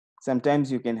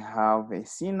 Sometimes you can have a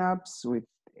synapse with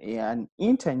an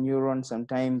interneuron.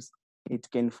 Sometimes it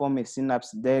can form a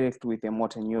synapse direct with a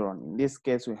motor neuron. In this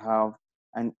case, we have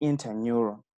an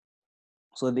interneuron.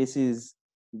 So this is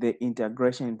the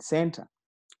integration center.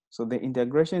 So the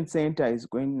integration center is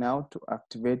going now to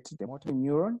activate the motor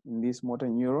neuron. And this motor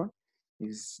neuron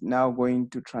is now going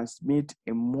to transmit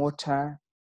a motor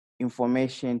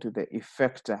information to the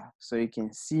effector. So you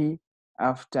can see,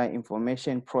 after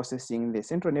information processing in the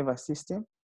central nervous system,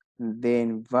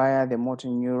 then via the motor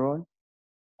neuron,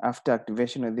 After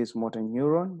activation of this motor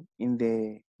neuron in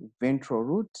the ventral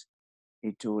root,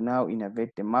 it will now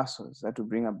innervate the muscles. That will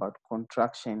bring about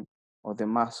contraction of the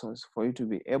muscles for you to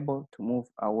be able to move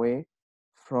away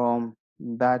from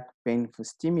that painful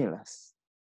stimulus.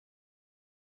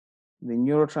 The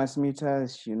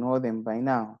neurotransmitters, you know them by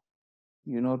now.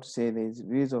 You know to say there's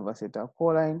release of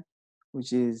acetylcholine,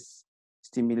 which is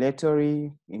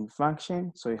stimulatory in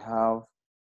function. So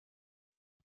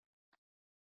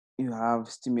you have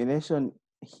stimulation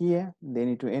here, then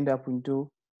it will end up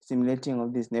into stimulating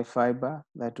of this nerve fiber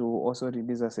that will also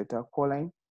release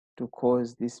acetylcholine to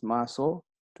cause this muscle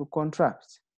to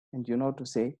contract. And you know to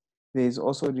say there is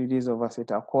also release of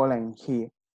acetylcholine here.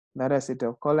 That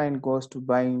acetylcholine goes to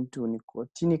bind to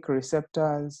nicotinic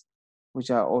receptors,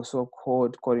 which are also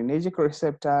called cholinergic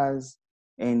receptors,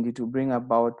 and it will bring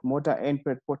about motor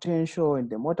endplate potential, and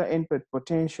the motor endplate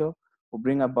potential will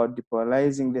bring about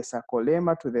depolarizing the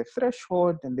sarcolemma to the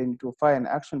threshold, and then it will fire an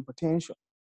action potential.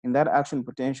 And that action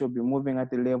potential will be moving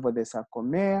at the level of the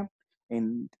sarcomere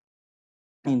and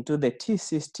into the T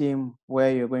system,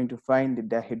 where you're going to find the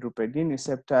dihydropyridine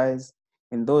receptors.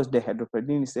 And those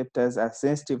dihydropyridine receptors are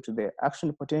sensitive to the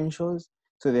action potentials.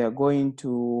 So they are going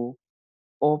to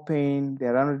open the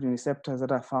ranolidine receptors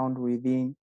that are found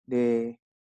within the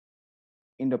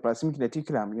endoplasmic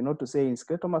reticulum. You know to say in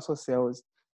skeletal muscle cells,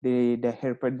 the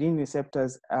dihydropyridine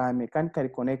receptors are mechanically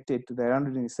connected to the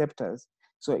ranolidine receptors.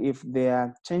 So if they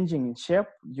are changing in shape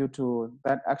due to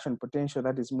that action potential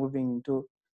that is moving into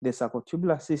the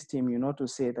sarcotubular system, you know to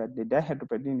say that the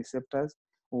dihydropyridine receptors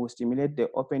will stimulate the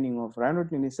opening of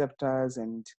ranolidine receptors,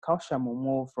 and calcium will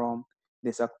move from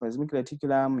the sarcoplasmic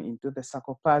reticulum into the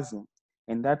sarcoplasm.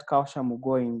 And that calcium will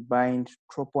go and bind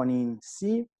troponin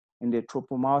C, and the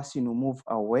tropomyosin will move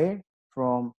away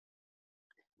from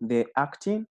the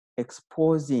actin,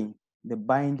 exposing the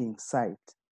binding site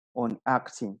on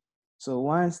actin. So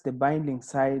once the binding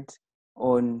site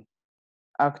on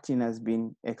actin has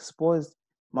been exposed,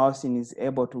 myosin is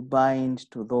able to bind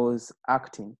to those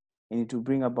actin, and it will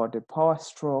bring about a power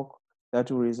stroke that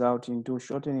will result into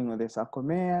shortening of the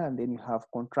sarcomere, and then you have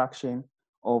contraction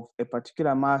of a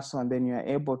particular muscle, and then you are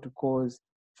able to cause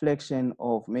flexion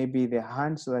of maybe the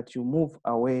hand so that you move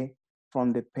away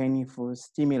from the painful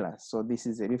stimulus. So this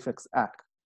is a reflex act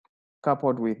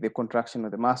coupled with the contraction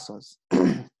of the muscles.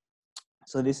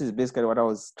 So this is basically what I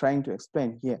was trying to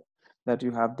explain here, that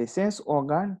you have the sense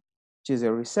organ, which is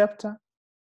a receptor.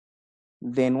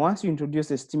 Then once you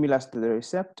introduce a stimulus to the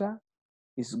receptor,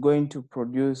 it's going to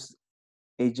produce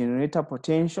a generator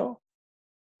potential.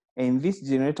 And this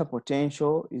generator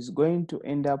potential is going to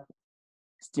end up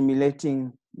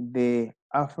stimulating the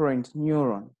afferent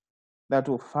neuron that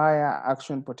will fire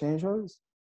action potentials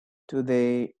to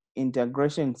the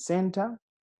integration center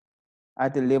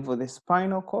at the level of the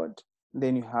spinal cord.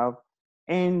 Then you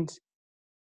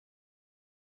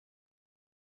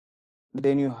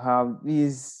have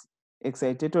these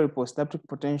excitatory postsynaptic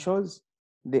potentials.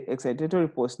 The excitatory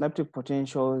postsynaptic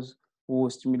potentials will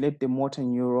stimulate the motor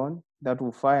neuron that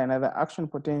will fire another action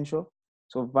potential.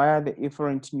 So via the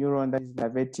efferent neuron that is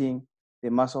diverting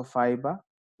the muscle fiber,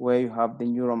 where you have the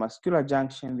neuromuscular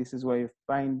junction, this is where you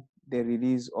find the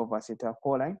release of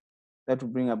acetylcholine that will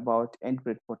bring about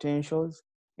endplate potentials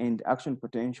and action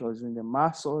potentials in the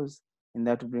muscles, and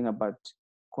that will bring about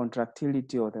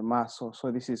contractility of the muscle. So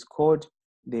this is called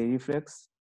the reflex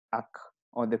arc,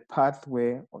 or the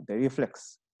pathway of the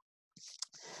reflex.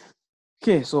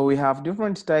 Okay, so we have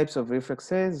different types of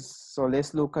reflexes. So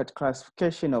let's look at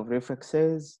classification of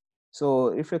reflexes. So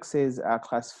reflexes are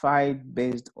classified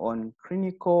based on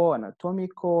clinical,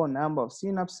 anatomical, number of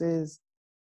synapses,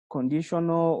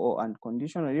 conditional or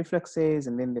unconditional reflexes,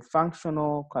 and then the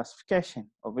functional classification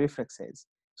of reflexes.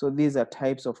 So these are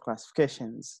types of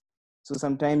classifications. So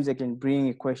sometimes they can bring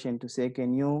a question to say,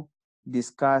 can you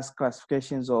discuss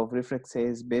classifications of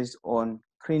reflexes based on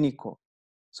clinical?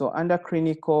 So under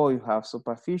clinical, you have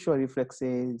superficial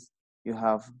reflexes, you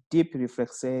have deep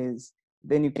reflexes,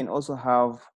 then you can also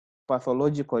have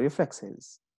pathological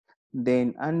reflexes.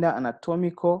 Then under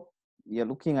anatomical, you're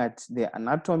looking at the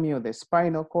anatomy of the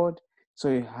spinal cord. So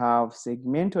you have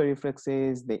segmental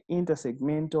reflexes, the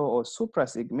intersegmental or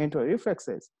suprasegmental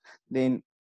reflexes. Then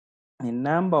a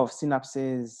number of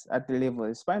synapses at the level of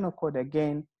the spinal cord.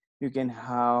 Again, you can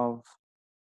have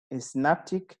a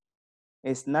synaptic.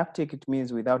 A synaptic, it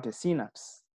means without a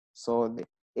synapse. So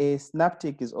a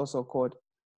synaptic is also called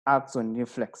axon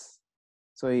reflex.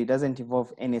 So it doesn't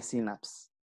involve any synapse.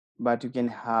 But you can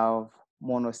have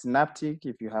monosynaptic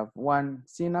if you have one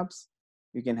synapse.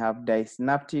 You can have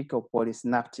disynaptic or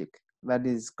polysynaptic. That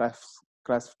is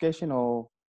classification of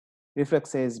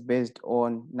reflexes based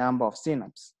on number of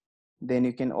synapses. Then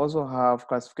you can also have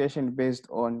classification based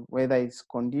on whether it's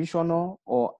conditional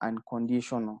or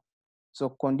unconditional. So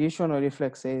conditional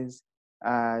reflexes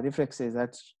are reflexes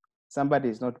that somebody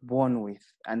is not born with,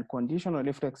 and conditional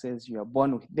reflexes, you are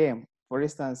born with them. For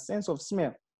instance, sense of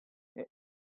smell.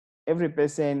 Every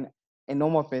person, a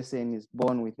normal person, is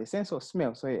born with a sense of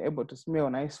smell. So you're able to smell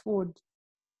nice food,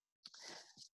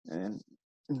 and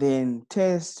then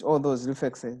taste, all those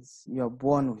reflexes, you're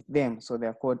born with them. So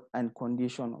they're called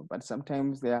unconditional, but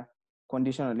sometimes they are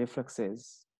conditional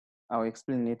reflexes. I'll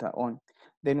explain later on.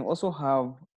 Then we also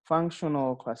have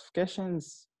functional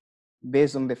classifications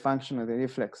based on the function of the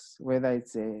reflex, whether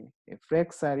it's a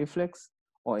flexor reflex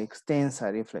or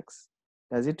extensor reflex.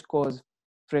 Does it cause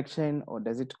flexion or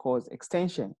does it cause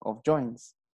extension of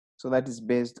joints? So that is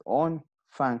based on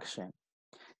function.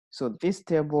 So this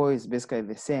table is basically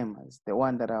the same as the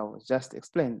one that I was just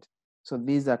explained. So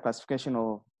these are classification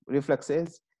of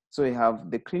reflexes. So you have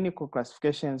the clinical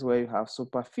classifications where you have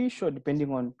superficial,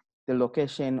 depending on the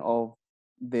location of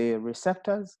the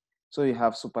receptors. So you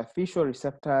have superficial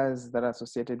receptors that are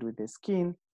associated with the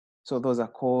skin. So those are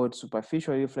called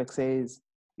superficial reflexes.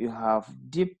 You have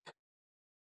deep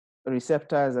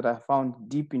receptors that are found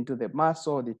deep into the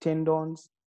muscle, the tendons.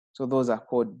 So those are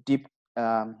called deep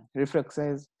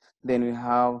reflexes. Then we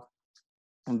have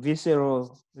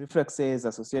visceral reflexes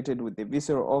associated with the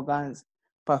visceral organs,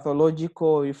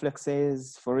 pathological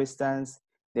reflexes, for instance,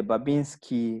 the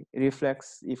Babinski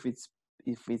reflex, if it's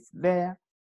there,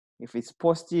 if it's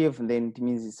positive, then it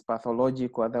means it's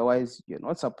pathological. Otherwise, you're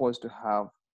not supposed to have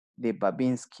the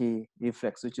Babinski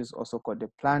reflex, which is also called the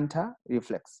plantar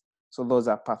reflex. So those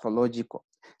are pathological.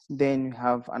 Then you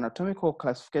have anatomical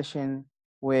classification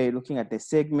where you're looking at the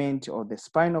segment of the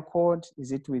spinal cord.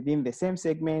 Is it within the same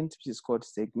segment, which is called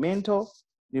segmental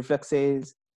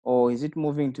reflexes, or is it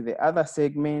moving to the other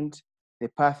segment, the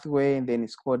pathway, and then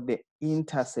it's called the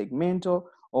intersegmental,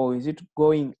 or is it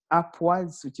going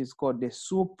upwards, which is called the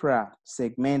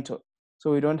suprasegmental?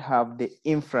 So we don't have the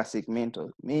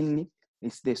infrasegmental. Mainly,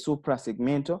 it's the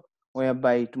suprasegmental,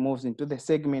 whereby it moves into the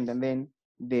segment and then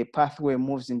the pathway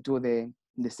moves into the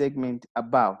segment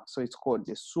above. So it's called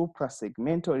the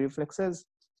suprasegmental reflexes.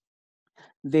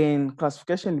 Then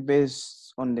classification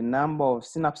based on the number of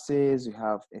synapses, we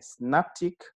have a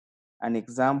synaptic. An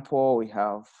example, we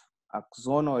have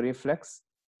axonal reflex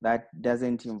that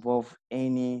doesn't involve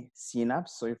any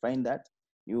synapse. So you find that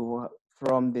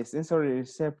from the sensory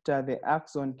receptor, the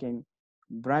axon can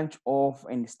branch off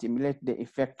and stimulate the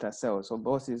effector cells. So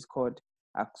those is called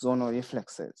axonal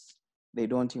reflexes. They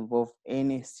don't involve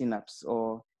any synapse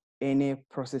or any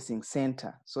processing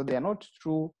center. So they are not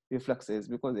true reflexes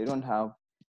because they don't have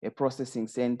a processing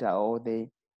center or the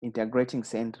integrating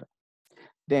center.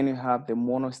 Then you have the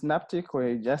monosynaptic, where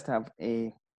you just have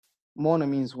a mono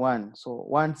means one, so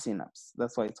one synapse.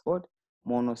 That's why it's called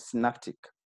monosynaptic.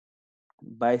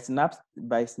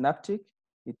 Bisynaptic,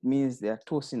 it means there are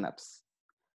two synapses.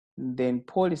 Then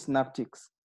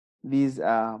polysynaptics, these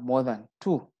are more than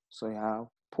two. So you have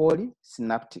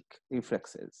polysynaptic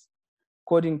reflexes.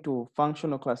 According to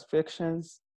functional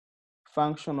classifications,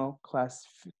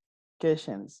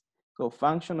 So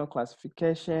functional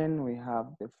classification, we have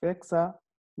the flexor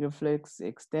reflex,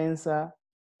 extensor,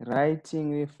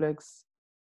 writing reflex,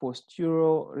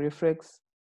 postural reflex,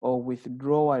 or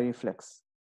withdrawal reflex.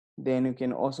 Then you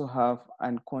can also have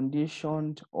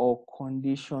unconditioned or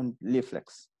conditioned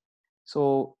reflex.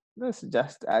 So let's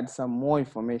just add some more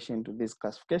information to these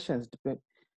classifications,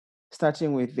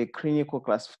 starting with the clinical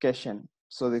classification.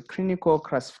 So the clinical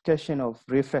classification of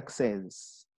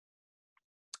reflexes.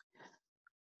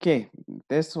 Okay,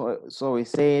 so we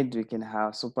said we can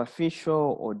have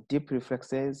superficial or deep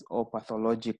reflexes or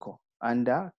pathological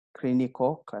under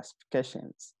clinical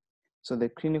classifications. So the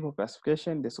clinical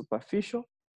classification, the superficial,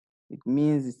 it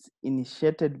means it's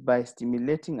initiated by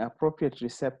stimulating appropriate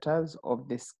receptors of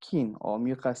the skin or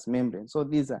mucous membrane. So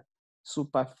these are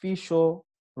superficial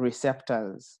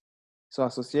receptors, so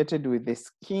associated with the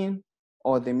skin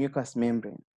or the mucous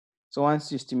membrane. So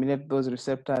once you stimulate those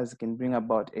receptors, it can bring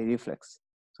about a reflex.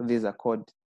 So these are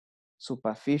called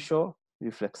superficial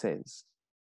reflexes.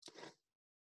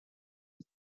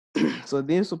 So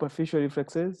these superficial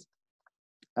reflexes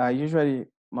are usually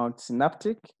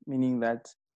multisynaptic, meaning that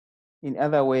in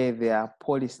other way they are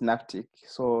polysynaptic.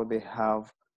 So they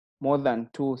have more than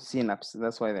two synapses.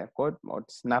 That's why they're called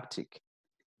multisynaptic.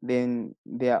 Then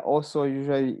they are also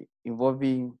usually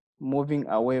involving moving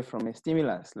away from a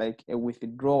stimulus, like a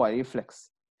withdrawal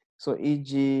reflex. So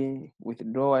e.g.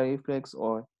 withdrawal reflex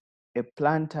or a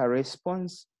plantar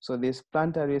response. So this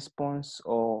plantar response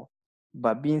or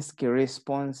Babinski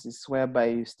response is whereby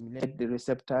you stimulate the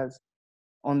receptors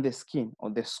on the skin or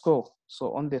the sole.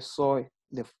 So on the sole,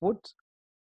 the foot.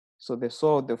 So the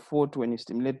sole of the foot, when you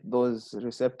stimulate those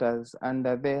receptors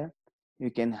under there, you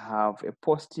can have a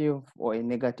positive or a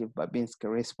negative Babinski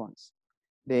response.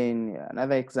 Then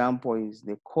another example is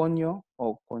the corneal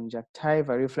or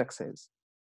conjunctiva reflexes.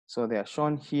 So they are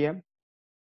shown here.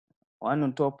 One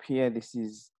on top here, this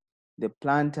is the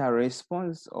plantar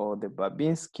response or the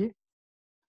Babinski.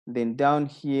 Then down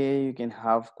here, you can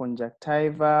have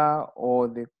conjunctiva or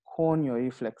the corneal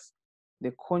reflex.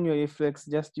 The corneal reflex,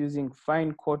 just using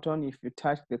fine cotton, if you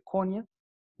touch the cornea,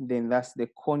 then that's the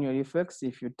corneal reflex.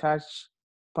 If you touch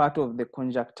part of the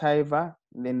conjunctiva,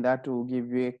 then that will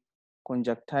give you a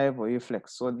conjunctival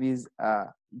reflex. So these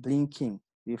are blinking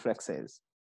reflexes.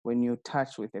 When you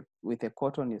touch with a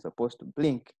cotton, you're supposed to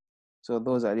blink. So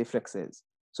those are reflexes.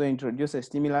 So introduce a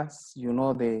stimulus, you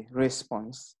know the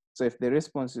response. So if the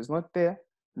response is not there,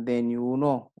 then you will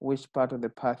know which part of the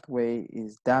pathway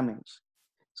is damaged.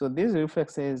 So these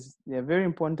reflexes, they're very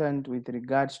important with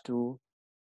regards to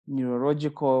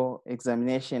neurological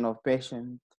examination of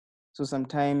patients. So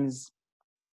sometimes,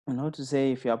 you know, to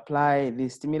say if you apply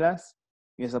this stimulus,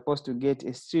 you're supposed to get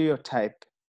a stereotype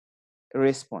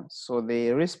response. So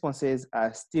the responses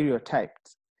are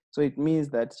stereotyped. So it means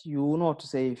that you know to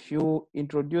say if you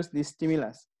introduce this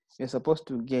stimulus, you're supposed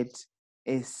to get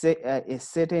a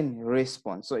certain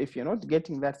response. So if you're not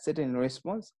getting that certain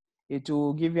response, it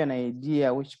will give you an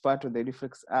idea which part of the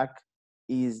reflex arc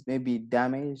is maybe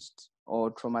damaged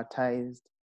or traumatized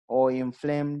or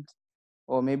inflamed,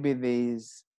 or maybe there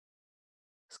is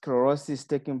sclerosis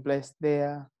taking place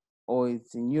there, or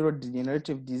it's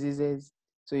neurodegenerative diseases.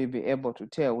 So you'll be able to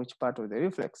tell which part of the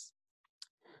reflex.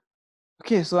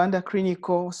 Okay, so under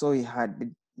clinical, so we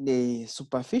had the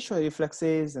superficial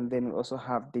reflexes, and then we also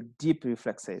have the deep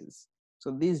reflexes.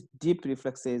 So these deep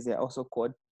reflexes are also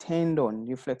called tendon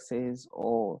reflexes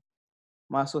or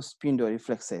muscle spindle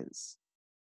reflexes.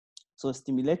 So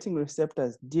stimulating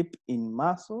receptors deep in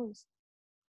muscles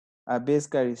are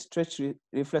basically stretch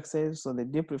reflexes. So the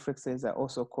deep reflexes are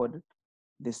also called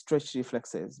the stretch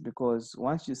reflexes, because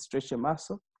once you stretch a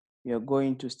muscle, you're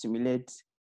going to stimulate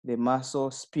the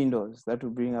muscle spindles that will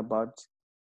bring about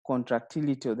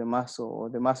contractility of the muscle, or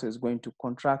the muscle is going to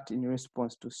contract in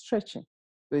response to stretching.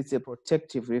 So it's a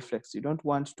protective reflex. You don't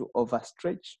want to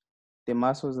overstretch the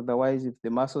muscles. Otherwise, if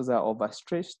the muscles are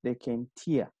overstretched, they can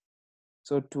tear.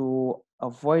 So to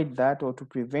avoid that or to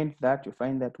prevent that, you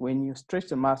find that when you stretch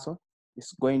the muscle,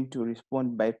 it's going to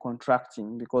respond by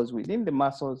contracting, because within the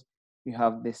muscles, you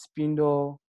have the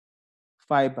spindle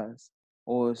fibers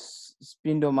or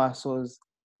spindle muscles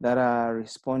that are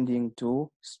responding to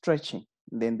stretching.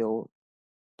 Then they'll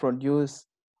produce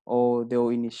or they'll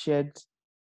initiate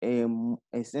a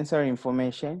sensory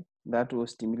information that will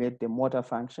stimulate the motor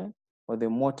function or the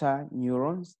motor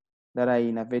neurons that are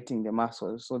innervating the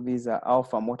muscles. So these are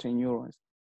alpha motor neurons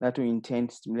that will intend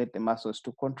to stimulate the muscles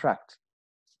to contract.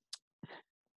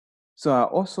 So are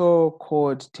also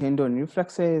called tendon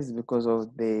reflexes because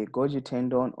of the Golgi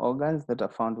tendon organs that are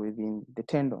found within the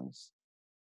tendons.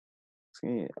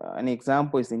 So, an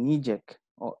example is a knee jerk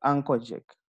or ankle jerk.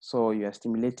 So you are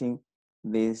stimulating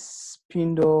the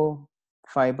spindle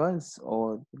fibers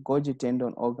or Golgi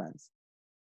tendon organs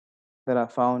that are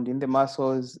found in the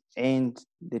muscles and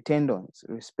the tendons,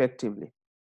 respectively.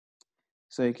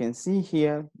 So you can see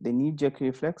here the knee jerk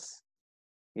reflex.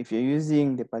 If you're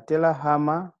using the patellar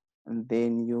hammer and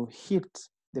then you hit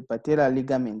the patellar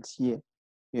ligament here,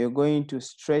 you're going to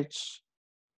stretch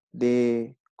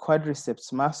the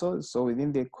quadriceps muscles. So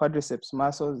within the quadriceps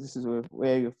muscles, this is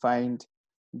where you find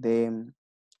the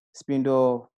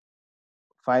spindle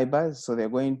fibers. So they're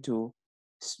going to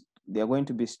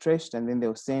be stretched, and then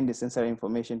they'll send the sensory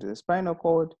information to the spinal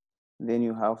cord. Then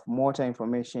you have motor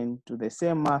information to the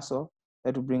same muscle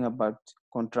that will bring about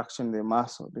contraction of the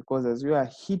muscle, because as you are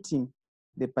hitting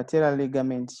the patellar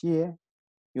ligament here,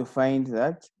 you find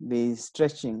that there is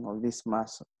stretching of this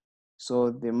muscle.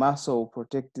 So the muscle will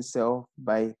protect itself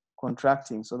by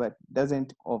contracting so that it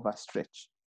doesn't overstretch.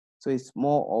 So it's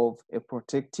more of a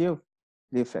protective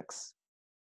reflex.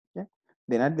 Okay?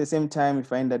 Then at the same time, we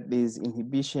find that there is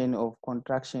inhibition of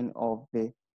contraction of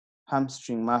the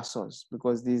hamstring muscles,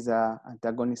 because these are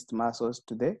antagonist muscles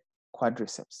to the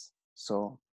quadriceps.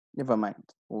 So never mind,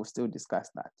 we'll still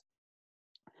discuss that.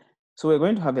 So we're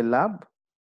going to have a lab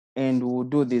and we'll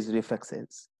do these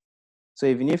reflexes. So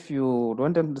even if you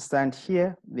don't understand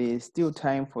here, there is still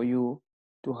time for you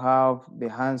to have the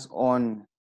hands-on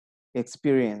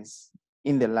experience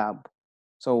in the lab.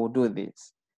 So we'll do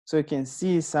this. So you can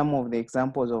see some of the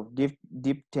examples of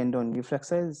deep tendon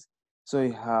reflexes. So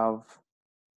you have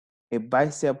a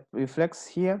bicep reflex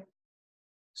here.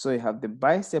 So you have the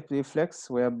bicep reflex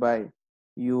whereby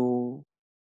you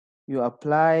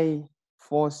apply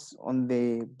force on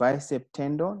the bicep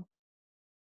tendon.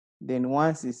 Then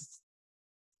once it's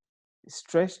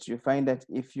stretched, you find that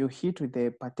if you hit with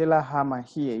the patellar hammer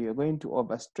here, you're going to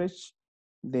overstretch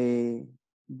the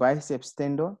biceps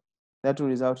tendon. That will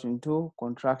result into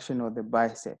contraction of the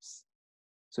biceps.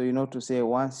 So you know to say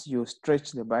once you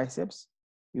stretch the biceps,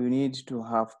 you need to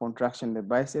have contraction of the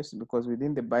biceps, because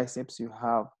within the biceps you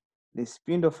have the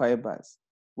spindle fibers.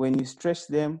 When you stretch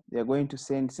them, they're going to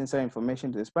send sensory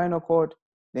information to the spinal cord.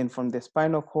 Then from the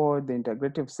spinal cord, the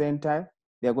integrative center,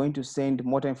 they're going to send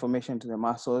motor information to the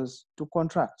muscles to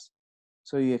contract.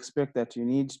 So you expect that you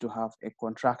need to have a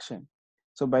contraction.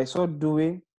 So by so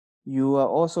doing, you are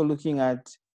also looking at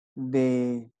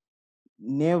the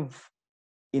nerve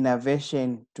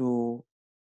innervation to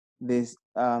this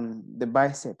the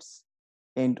biceps,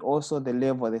 and also the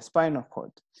level of the spinal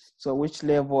cord. So which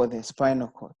level of the spinal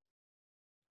cord?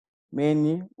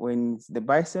 Mainly when it's the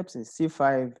biceps is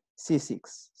C5,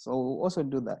 C6. So we'll also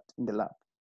do that in the lab.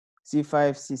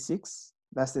 C5, C6,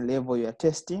 that's the level you are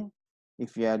testing.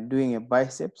 If you are doing a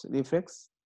biceps reflex,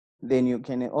 then you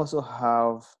can also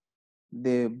have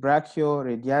the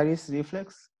brachioradialis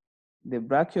reflex. The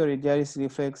brachioradialis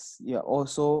reflex, you're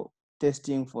also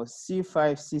testing for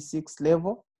C5, C6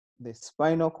 level, the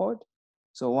spinal cord.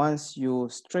 So once you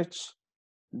stretch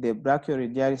the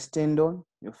brachioradialis tendon,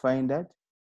 you find that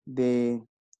the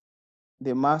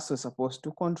muscle is supposed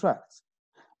to contract.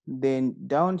 Then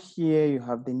down here you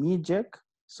have the knee jerk.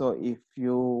 So if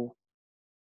you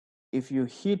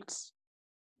hit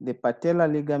the patellar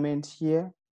ligament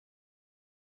here,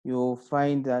 you'll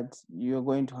find that you're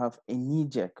going to have a knee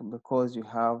jerk, because you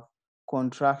have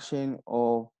contraction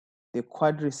of the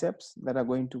quadriceps that are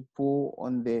going to pull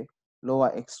on the lower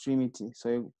extremity. So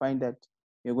you find that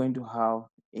you're going to have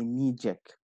a knee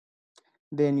jerk.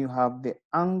 Then you have the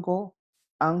ankle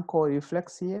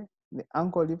reflex here, the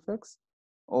ankle reflex,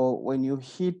 or when you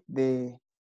hit the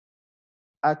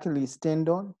Achilles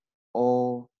tendon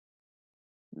or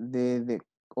the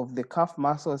calf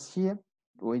muscles here.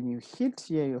 When you hit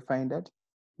here, you find that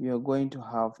you're going to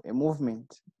have a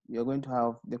movement. You're going to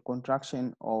have the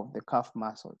contraction of the calf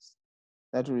muscles.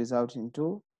 That will result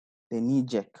into the knee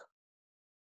jerk.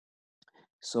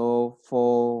 So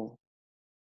for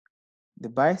the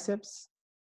biceps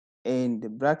and the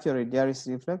brachioradialis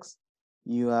reflex,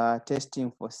 you are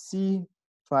testing for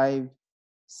C5,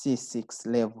 C6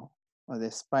 level of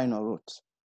the spinal root.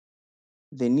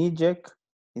 The knee jerk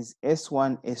is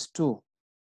S1, S2.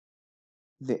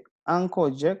 The ankle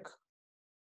jerk,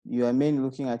 you are mainly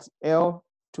looking at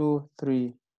L2,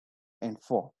 3, and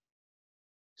 4.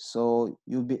 So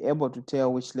you'll be able to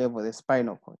tell which level the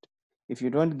spinal cord. If you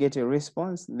don't get a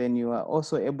response, then you are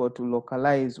also able to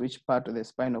localize which part of the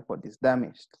spinal cord is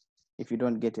damaged if you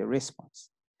don't get a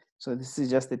response. So this is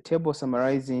just a table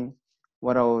summarizing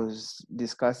what I was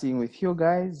discussing with you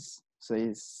guys. So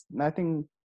it's nothing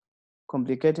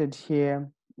complicated here.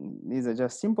 These are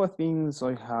just simple things. So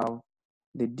you have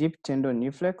the deep tendon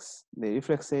reflex, the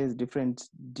reflexes, different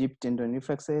deep tendon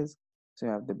reflexes. So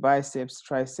you have the biceps,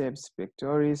 triceps,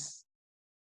 pectoralis,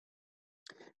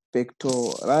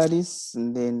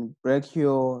 and then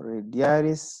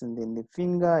brachioradialis, and then the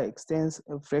finger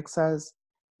flexors,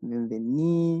 and then the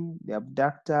knee, the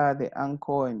abductor, the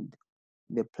ankle, and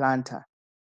the plantar.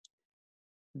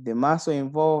 The muscle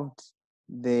involved,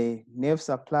 the nerve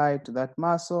supply to that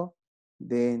muscle,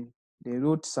 then the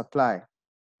root supply,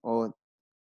 or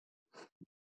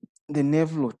the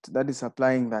nerve root that is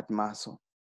supplying that muscle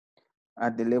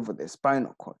at the level of the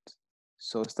spinal cord.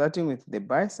 So starting with the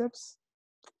biceps,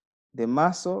 the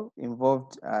muscle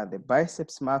involved are the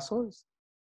biceps muscles.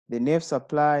 The nerve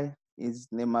supply is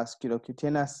the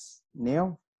musculocutaneous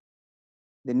nerve.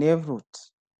 The nerve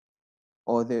root,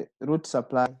 or the root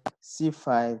supply,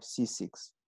 C5,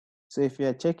 C6. So if you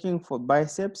are checking for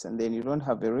biceps and then you don't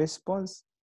have a response,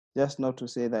 just not to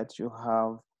say that you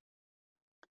have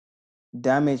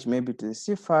damage maybe to the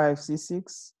C5,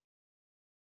 C6,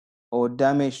 or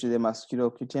damage to the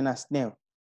musculocutaneous nerve.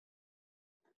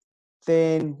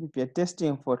 Then if you're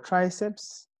testing for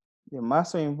triceps, the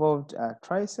muscle involved are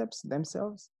triceps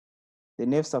themselves. The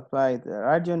nerve supply, the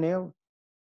radial nerve,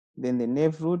 then the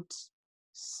nerve root,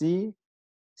 C6,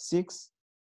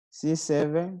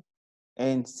 C7,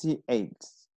 and C8.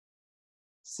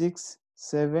 6,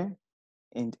 7,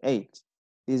 and 8.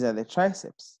 These are the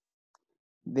triceps.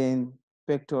 Then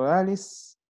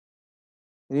pectoralis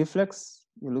reflex,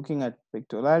 you're looking at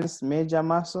pectoralis major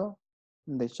muscle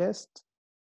in the chest.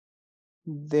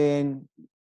 Then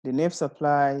The nerve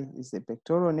supply is the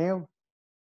pectoral nerve.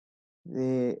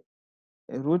 The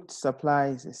root supply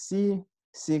is a C,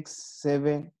 6,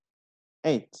 7,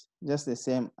 8, just the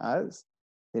same as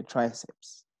the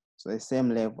triceps. So the same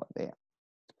level there.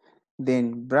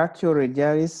 Then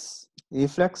brachioradialis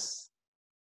reflex.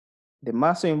 The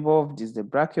muscle involved is the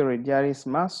brachioradialis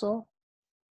muscle.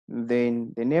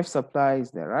 Then the nerve supply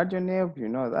is the radial nerve, you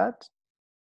know that.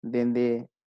 Then the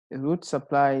root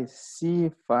supply is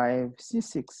C5,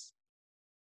 C6.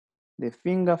 The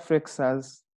finger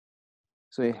flexors,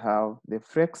 so you have the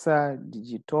flexor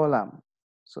digitorum.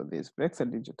 So this flexor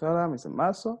digitorum is a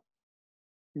muscle.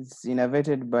 It's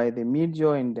innervated by the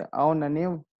medial and the ulnar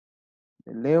nerve.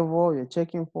 The level you're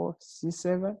checking for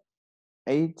C7,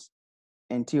 8,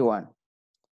 and T1.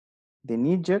 The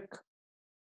knee jerk,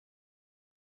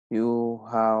 you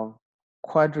have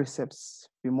quadriceps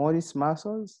femoris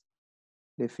muscles,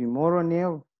 the femoral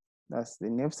nerve, that's the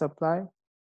nerve supply.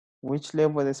 Which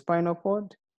level? The spinal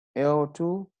cord,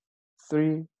 L2,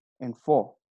 3, and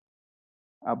 4.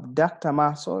 Abductor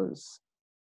muscles,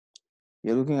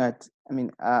 you're looking at,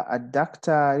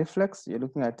 adductor reflex, you're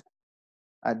looking at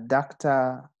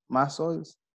adductor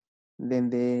muscles. Then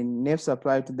the nerve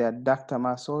supply to the adductor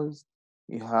muscles,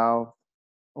 you have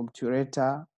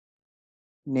obturator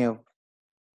nerve.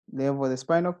 Level of the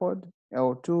spinal cord,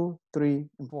 L2, 3,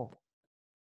 and 4.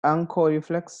 Ankle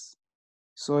reflex,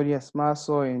 soleus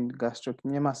muscle and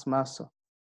gastrocnemius muscle.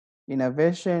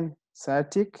 Innervation,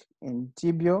 sciatic and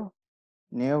tibial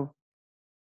nerve.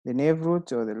 The nerve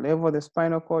root or the level of the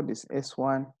spinal cord is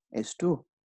S1, S2.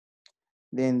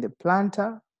 Then the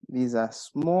plantar, these are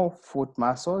small foot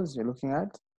muscles you're looking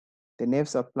at. The nerve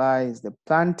supply is the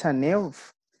plantar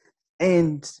nerve,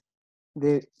 and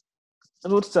the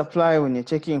root supply when you're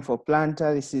checking for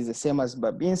plantar, this is the same as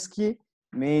Babinski.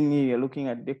 Mainly you're looking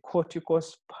at the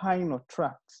corticospinal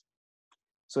tract.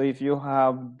 So if you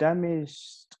have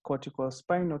damaged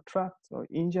corticospinal tract or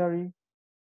injury,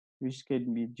 which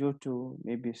can be due to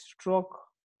maybe stroke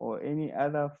or any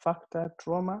other factor,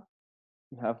 trauma,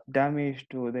 you have damage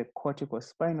to the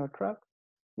corticospinal tract,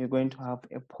 you're going to have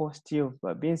a positive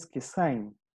Babinski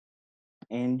sign.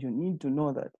 And you need to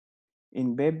know that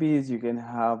in babies, you can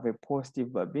have a positive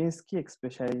Babinski,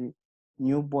 especially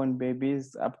newborn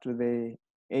babies up to the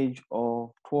age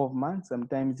of 12 months.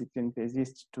 Sometimes it can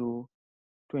persist to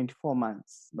 24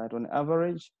 months, but on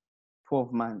average,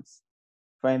 12 months.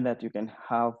 Find that you can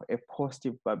have a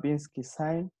positive Babinski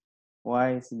sign.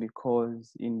 Why? It's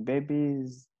because in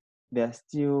babies, they are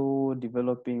still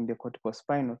developing the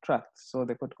corticospinal tract. So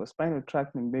the corticospinal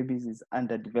tract in babies is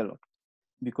underdeveloped.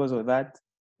 Because of that,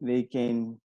 they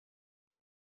can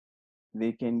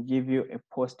give you a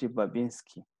positive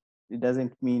Babinski. It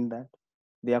doesn't mean that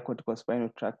their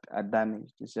corticospinal tract are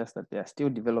damaged. It's just that they are still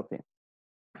developing.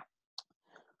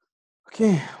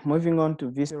 Okay, moving on to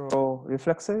visceral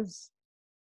reflexes.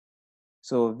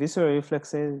 So visceral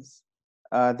reflexes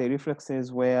are the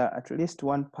reflexes where at least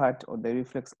one part of the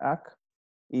reflex arc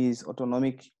is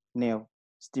autonomic nerve,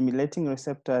 stimulating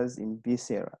receptors in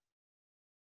viscera.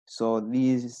 So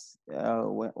these,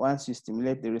 once you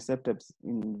stimulate the receptors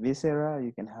in viscera,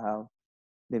 you can have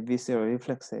the visceral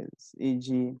reflexes,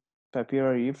 e.g.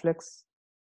 papillary reflex.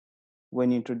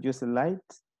 When you introduce a light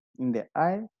in the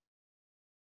eye,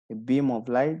 a beam of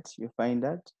light, you find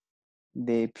that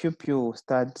the pupil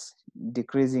starts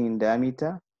decreasing in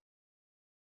diameter.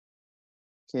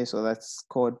 Okay, so that's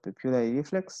called papillary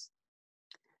reflex.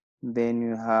 Then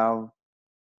you have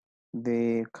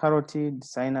the carotid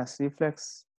sinus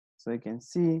reflex. So you can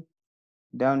see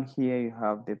down here you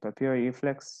have the papillary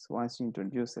reflex. Once you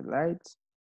introduce a light,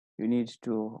 you need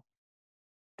to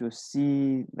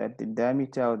see that the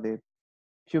diameter of the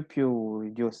pupil will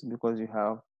reduce because you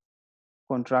have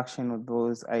contraction of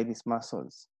those iris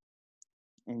muscles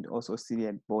and also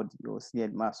ciliate body or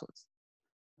ciliate muscles.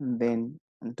 And then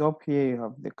on top here, you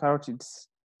have the carotid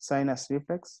sinus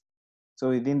reflex. So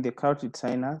within the carotid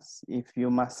sinus, if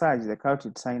you massage the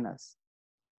carotid sinus,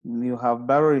 you have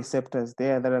baroreceptors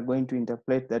there that are going to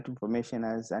interpret that information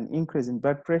as an increase in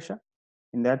blood pressure,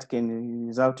 and that can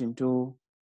result into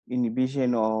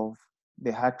inhibition of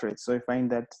the heart rate. So you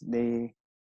find that the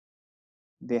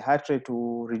heart rate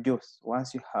will reduce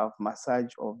once you have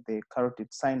massage of the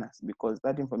carotid sinus, because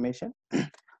that information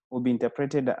will be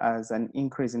interpreted as an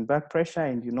increase in blood pressure.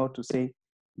 And you know, to say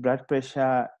blood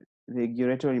pressure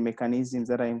regulatory mechanisms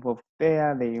that are involved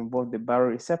there, they involve the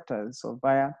baroreceptors. So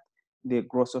via the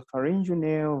glossopharyngeal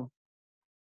nerve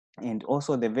and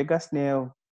also the vagus nerve,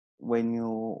 when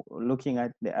you're looking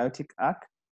at the aortic arc,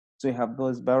 so you have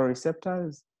those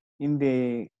baroreceptors in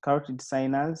the carotid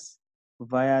sinus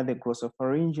via the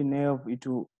glossopharyngeal nerve. It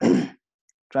will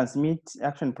transmit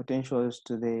action potentials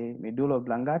to the medulla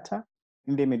oblongata.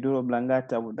 In the medulla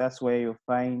oblongata, that's where you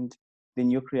find the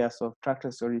nucleus of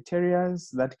tractus solitarius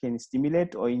that can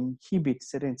stimulate or inhibit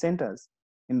certain centers.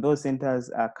 And those centers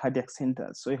are cardiac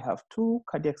centers. So you have two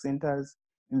cardiac centers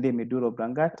in the medulla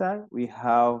oblongata. We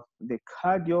have the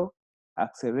cardio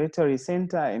acceleratory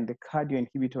center and the cardio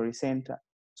inhibitory center.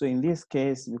 So in this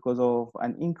case, because of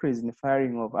an increase in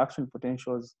firing of action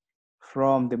potentials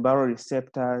from the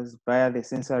baroreceptors via the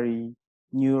sensory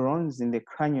neurons in the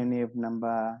cranial nerve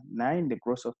number 9, the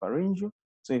glossopharyngeal.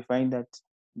 So you find that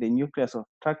the nucleus of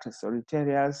tractus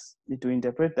solitarius, it will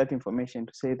interpret that information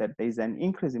to say that there is an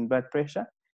increase in blood pressure.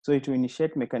 So it will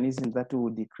initiate mechanisms that will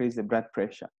decrease the blood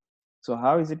pressure. So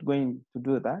how is it going to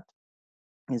do that?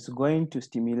 It's going to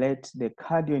stimulate the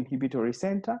cardio inhibitory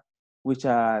center, which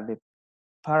are the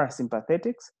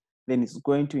parasympathetics. Then it's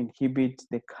going to inhibit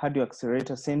the cardio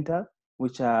accelerator center,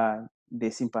 which are the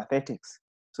sympathetics.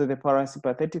 So the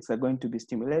parasympathetics are going to be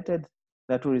stimulated.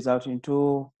 That will result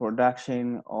into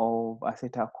production of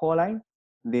acetylcholine.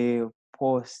 The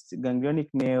postganglionic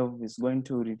nerve is going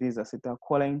to release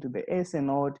acetylcholine to the ASA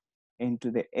node and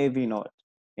to the AV node.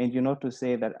 And you know to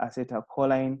say that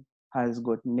acetylcholine has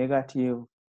got negative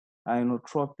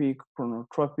inotropic,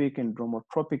 chronotropic, and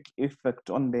dromotropic effect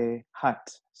on the heart.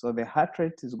 So the heart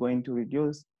rate is going to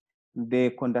reduce,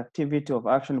 the conductivity of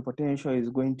action potential is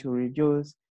going to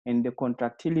reduce, and the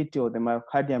contractility of the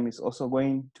myocardium is also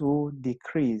going to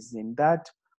decrease. And that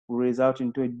will result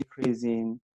into a decrease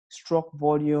in stroke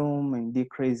volume and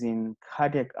decrease in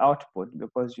cardiac output,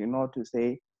 because you know to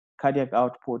say cardiac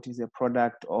output is a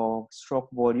product of stroke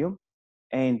volume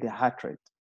and the heart rate.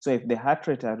 So if the heart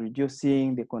rate are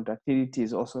reducing, the contractility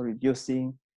is also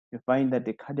reducing, you find that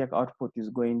the cardiac output is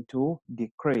going to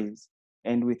decrease.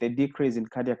 And with a decrease in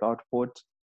cardiac output,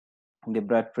 the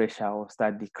blood pressure will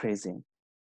start decreasing.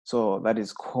 So that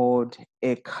is called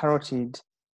a carotid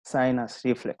sinus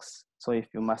reflex. So if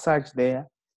you massage there,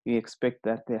 you expect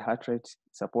that the heart rate is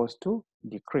supposed to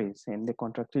decrease, and the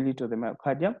contractility of the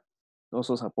myocardium is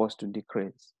also supposed to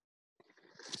decrease.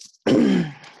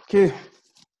 Okay.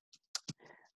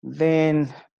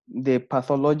 Then the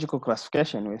pathological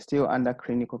classification, we're still under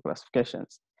clinical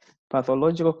classifications.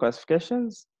 Pathological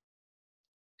classifications,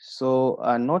 so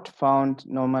are not found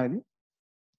normally.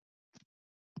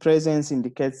 Presence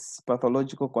indicates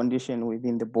pathological condition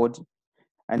within the body.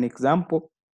 An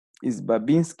example is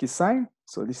Babinski sign.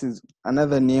 So this is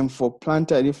another name for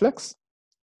plantar reflex.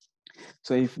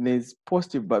 So if there's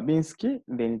positive Babinski,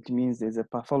 then it means there's a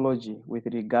pathology with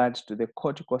regard to the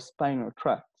corticospinal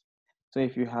tract. So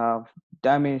if you have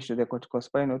damage to the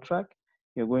corticospinal tract,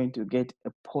 you're going to get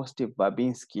a positive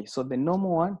Babinski. So the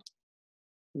normal one,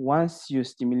 once you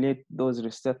stimulate those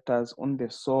receptors on the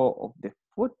sole of the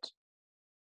foot,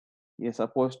 you're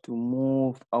supposed to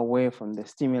move away from the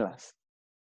stimulus.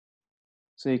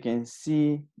 So you can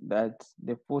see that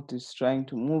the foot is trying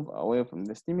to move away from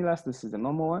the stimulus. This is the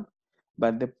normal one.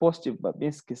 But the positive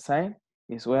Babinski sign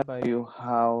is whereby you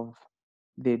have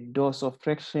the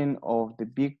dorsiflexion of the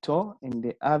big toe, and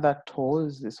the other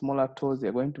toes, the smaller toes,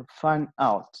 they're going to fan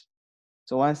out.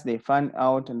 So once they fan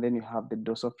out, and then you have the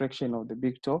dorsiflexion of the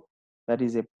big toe, that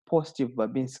is a positive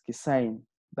Babinski sign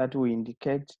that will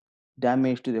indicate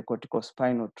damage to the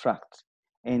corticospinal tract.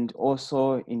 And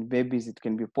also in babies, it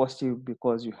can be positive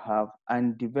because you have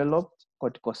undeveloped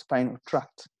corticospinal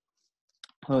tract.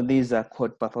 So these are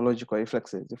called pathological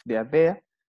reflexes. If they are there,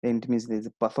 then it means there's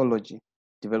a pathology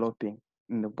developing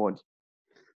in the body.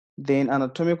 Then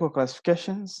anatomical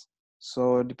classifications.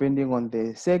 So depending on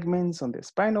the segments on the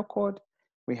spinal cord,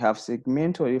 we have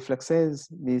segmental reflexes.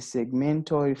 These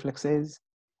segmental reflexes,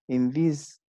 in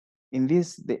this,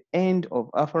 the end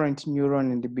of afferent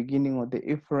neuron and the beginning of the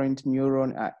efferent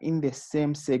neuron are in the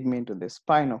same segment of the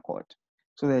spinal cord.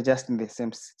 So they're just in the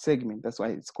same segment. That's why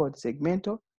it's called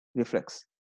segmental reflex.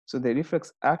 So the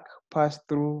reflex arc passed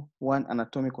through one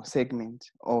anatomical segment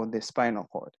of the spinal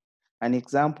cord. An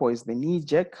example is the knee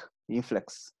jerk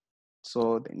reflex.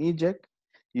 So the knee jerk,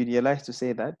 you realize to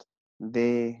say that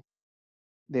the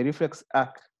reflex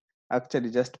arc actually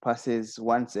just passes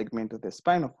one segment of the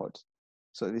spinal cord.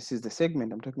 So this is the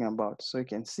segment I'm talking about. So you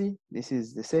can see this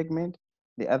is the segment,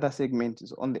 the other segment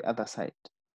is on the other side.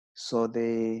 So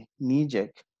the knee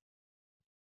jerk,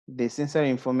 the sensory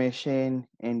information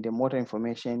and the motor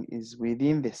information is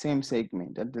within the same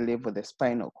segment at the level of the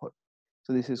spinal cord.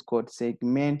 So this is called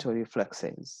segmental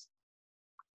reflexes.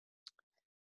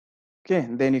 Okay,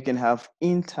 then you can have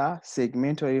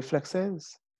intersegmental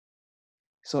reflexes.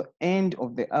 So end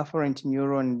of the afferent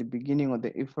neuron and the beginning of the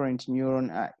efferent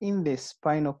neuron are in the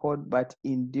spinal cord, but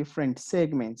in different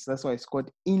segments. That's why it's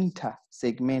called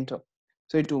intersegmental.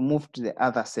 So it will move to the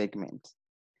other segment,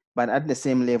 but at the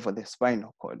same level, the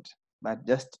spinal cord, but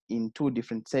just in two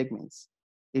different segments.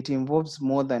 It involves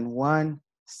more than one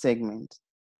segment.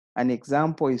 An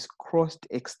example is crossed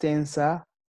extensor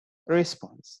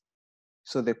response.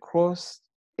 So the cross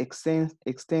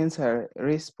extensor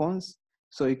response,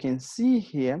 so you can see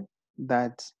here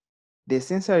that the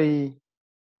sensory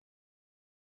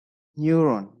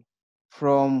neuron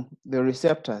from the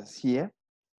receptors here,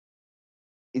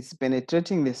 it's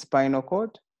penetrating the spinal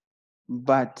cord,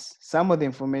 but some of the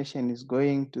information is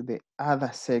going to the other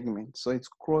segment. So it's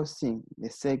crossing the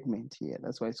segment here.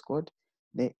 That's why it's called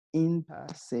the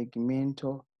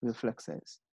intersegmental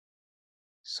reflexes.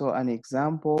 So an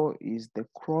example is the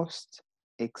crossed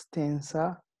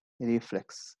extensor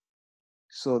reflex.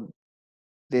 So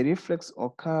the reflex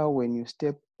occurs when you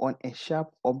step on a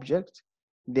sharp object.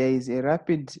 There is a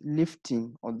rapid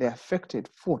lifting of the affected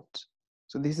foot.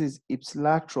 So this is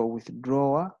ipsilateral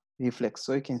withdrawal reflex.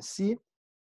 So you can see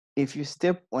if you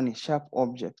step on a sharp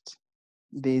object,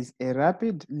 there is a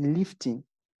rapid lifting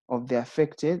of the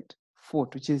affected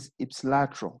foot, which is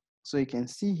ipsilateral. So you can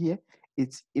see here,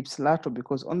 it's ipsilateral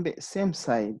because on the same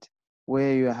side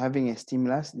where you are having a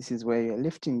stimulus, this is where you're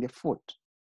lifting the foot.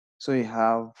 So you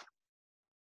have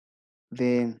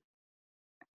the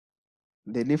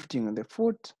lifting of the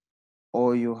foot,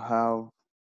 or you have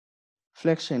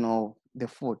flexion of the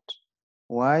foot.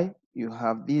 Why? You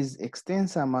have these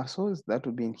extensor muscles that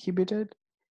will be inhibited,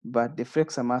 but the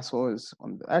flexor muscles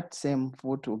on that same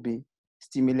foot will be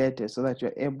stimulated so that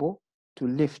you're able to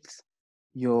lift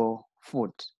your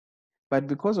foot. But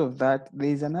because of that, there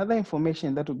is another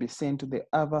information that will be sent to the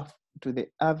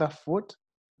other foot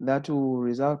that will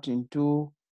result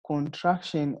into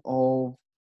contraction of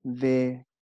the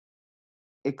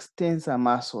extensor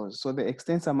muscles. So the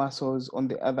extensor muscles on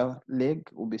the other leg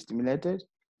will be stimulated.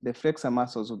 The flexor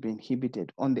muscles will be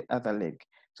inhibited on the other leg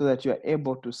so that you are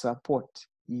able to support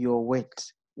your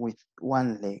weight with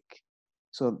one leg.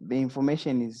 So the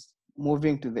information is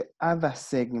moving to the other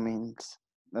segment.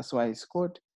 That's why it's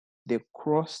called the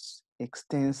cross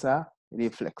extensor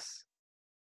reflex.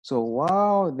 So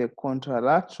while the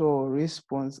contralateral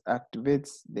response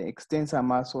activates the extensor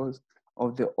muscles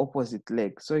of the opposite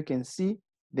leg. So you can see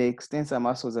the extensor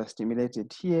muscles are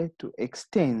stimulated here to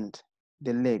extend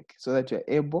the leg so that you're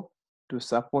able to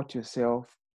support yourself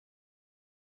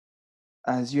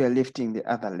as you are lifting the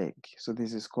other leg. So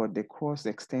this is called the cross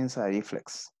extensor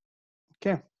reflex.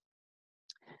 Okay.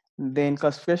 Then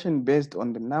classification based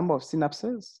on the number of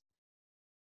synapses.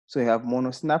 So you have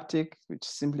monosynaptic, which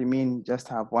simply means just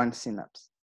have one synapse.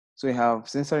 So you have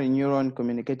sensory neuron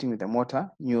communicating with the motor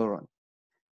neuron.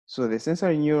 So the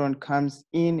sensory neuron comes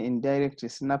in and directly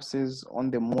synapses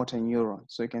on the motor neuron.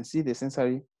 So you can see the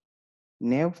sensory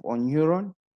nerve or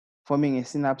neuron forming a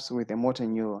synapse with a motor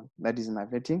neuron that is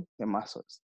innervating the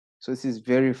muscles. So this is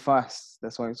very fast.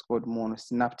 That's why it's called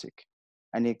monosynaptic.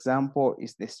 An example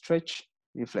is the stretch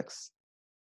reflex.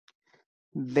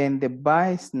 Then the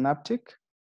bisynaptic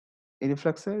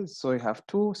reflexes. So you have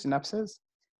two synapses.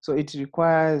 So it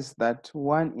requires that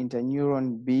one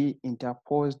interneuron be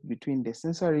interposed between the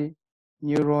sensory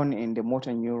neuron and the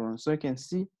motor neuron. So you can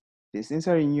see the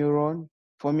sensory neuron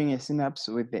forming a synapse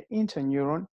with the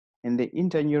interneuron, and the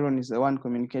interneuron is the one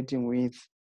communicating with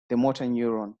the motor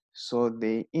neuron. So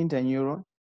the interneuron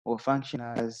will function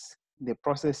as the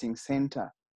processing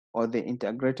center or the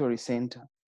integratory center.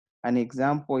 An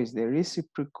example is the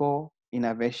reciprocal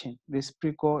innervation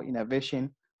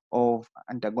of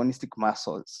antagonistic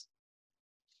muscles.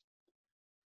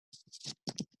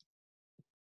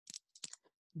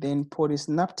 Then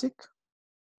polysynaptic,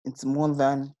 it's more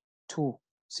than two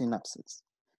synapses.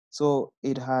 So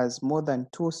it has more than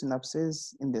two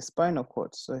synapses in the spinal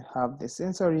cord. So you have the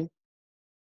sensory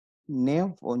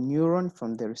nerve or neuron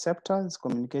from the receptors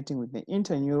communicating with the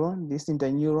interneuron. This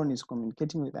interneuron is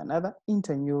communicating with another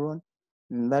interneuron,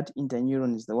 and that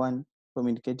interneuron is the one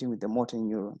communicating with the motor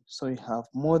neuron. So you have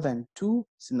more than two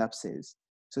synapses.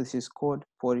 So this is called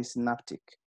polysynaptic.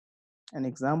 An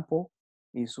example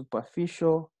is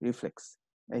superficial reflex,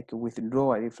 like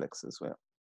withdrawal reflex as well.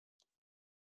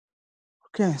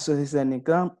 Okay, so this is an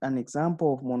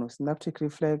example of monosynaptic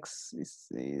reflex. It's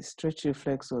a stretch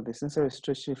reflex or the sensory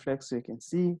stretch reflex. So you can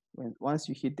see once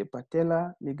you hit the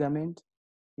patellar ligament,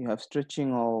 you have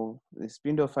stretching of the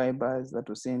spindle fibers that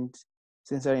will send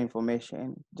sensory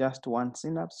information, just one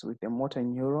synapse with a motor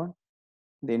neuron,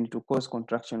 then to cause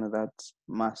contraction of that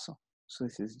muscle. So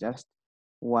this is just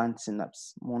one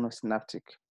synapse, monosynaptic.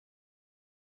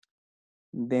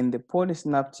 Then the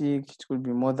polysynaptic, it could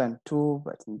be more than two,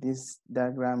 but in this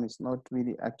diagram it's not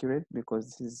really accurate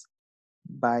because this is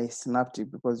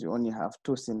bisynaptic because you only have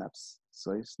two synapses.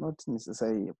 So it's not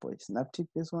necessarily a polysynaptic.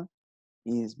 This one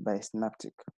is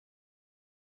bisynaptic.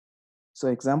 So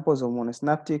examples of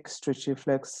monosynaptic stretch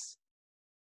reflex: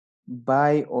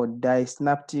 bi or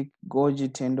disynaptic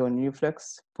Golgi tendon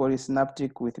reflex,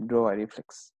 polysynaptic withdrawal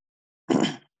reflex.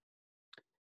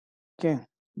 Okay,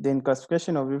 then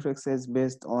classification of reflexes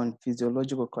based on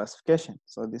physiological classification.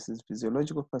 So this is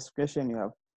physiological classification. You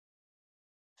have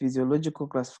physiological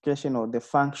classification of the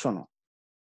function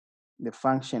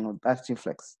of that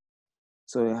reflex.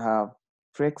 So you have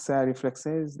flexor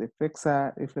reflexes. The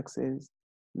flexor reflexes,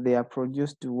 they are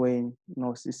produced when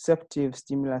nociceptive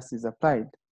stimulus is applied.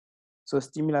 So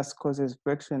stimulus causes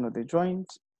flexion of the joint.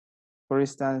 For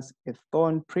instance, a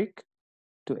thorn prick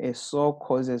to a sore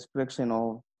causes flexion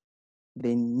of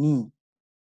the knee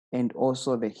and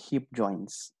also the hip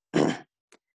joints.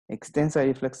 Extensor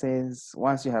reflexes,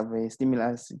 once you have a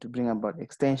stimulus to bring about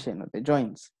extension of the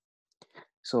joints.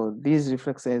 So these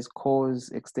reflexes cause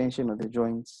extension of the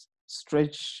joints.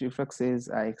 Stretch reflexes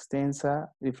are extensor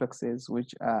reflexes,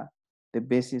 which are the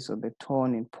basis of the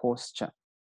tone in posture.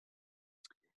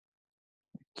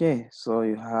 Okay, so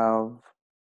you have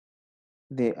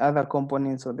the other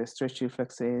components of the stretch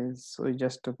reflexes. So we're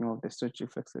just talking of the stretch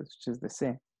reflexes, which is the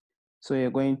same. So you're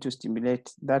going to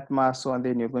stimulate that muscle and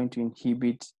then you're going to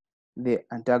inhibit the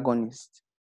antagonist.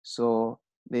 So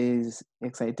there's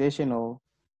excitation of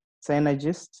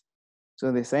synergist.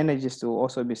 So the synergist will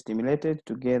also be stimulated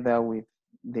together with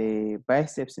the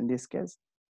biceps in this case.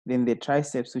 Then the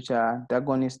triceps, which are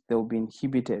antagonists, they'll be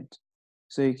inhibited.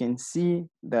 So you can see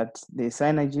that the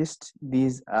synergist,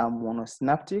 these are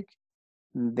monosynaptic.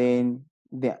 Then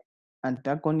the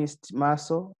antagonist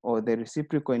muscle or the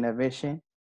reciprocal innervation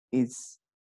is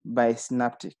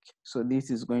bisynaptic. So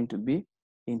this is going to be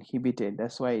inhibited.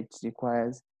 That's why it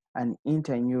requires an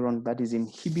interneuron that is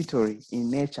inhibitory in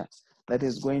nature, that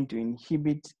is going to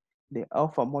inhibit the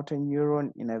alpha motor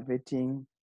neuron innervating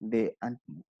the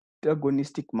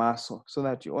antagonistic muscle, so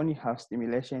that you only have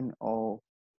stimulation of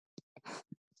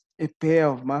a pair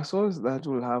of muscles that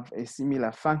will have a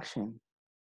similar function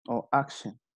or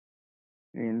action.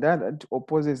 And that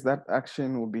opposes that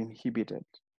action will be inhibited.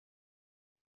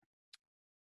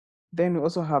 Then we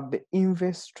also have the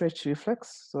inverse stretch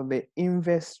reflex. So the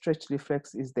inverse stretch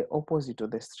reflex is the opposite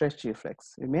of the stretch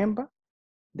reflex. Remember,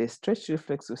 the stretch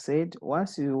reflex, we said,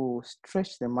 once you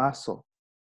stretch the muscle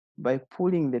by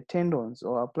pulling the tendons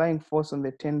or applying force on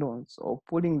the tendons or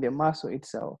pulling the muscle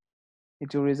itself,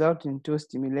 it will result into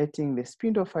stimulating the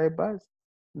spindle fibers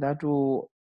that will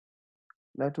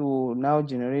now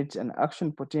generate an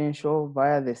action potential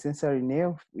via the sensory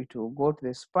nerve. It will go to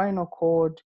the spinal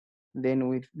cord. Then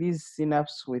with these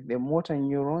synapses, with the motor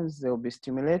neurons, they'll be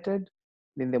stimulated.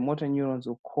 Then the motor neurons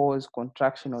will cause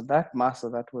contraction of that muscle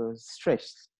that was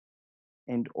stretched,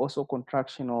 and also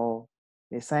contraction of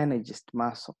the synergist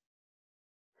muscle.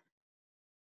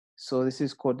 So this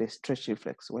is called the stretch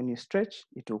reflex. When you stretch,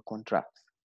 it will contract.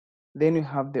 Then you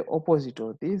have the opposite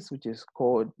of this, which is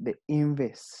called the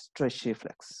inverse stretch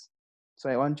reflex. So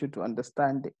I want you to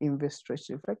understand the inverse stretch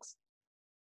reflex.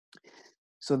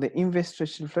 So the inverse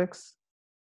stretch reflex,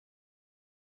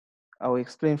 I will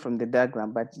explain from the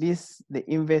diagram, but the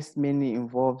inverse mainly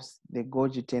involves the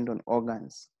Golgi tendon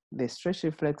organs. The stretch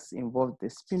reflex involves the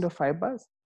spindle fibers.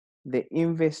 The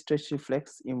inverse stretch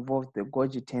reflex involves the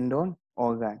Golgi tendon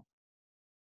organ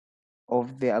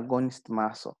of the agonist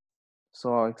muscle.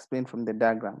 So I'll explain from the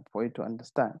diagram for you to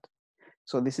understand.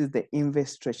 So this is the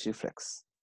inverse stretch reflex.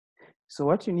 So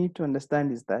what you need to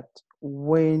understand is that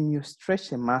when you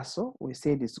stretch a muscle, we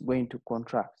said it's going to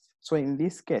contract. So in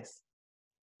this case,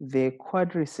 the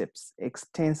quadriceps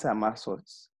extensor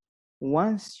muscles,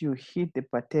 once you hit the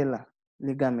patella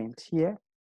ligament here,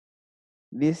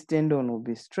 this tendon will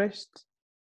be stretched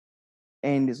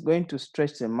and it's going to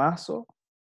stretch the muscle.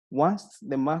 Once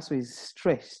the muscle is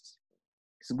stretched,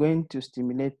 it's going to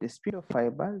stimulate the spindle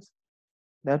fibers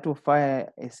that will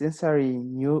fire a sensory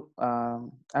new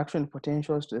action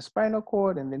potentials to the spinal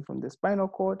cord, and then from the spinal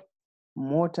cord,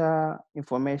 motor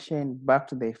information back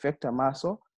to the effector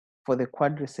muscle for the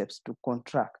quadriceps to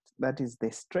contract. That is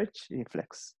the stretch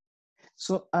reflex.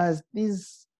 So as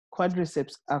these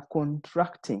quadriceps are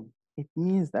contracting, it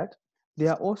means that they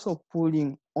are also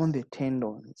pulling on the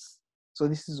tendons. So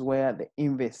this is where the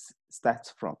inverse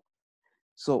starts from.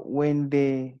 So when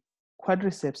the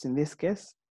quadriceps, in this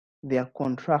case, they are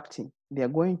contracting, they are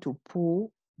going to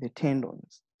pull the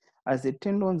tendons. As the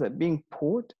tendons are being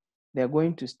pulled, they are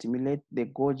going to stimulate the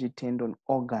Golgi tendon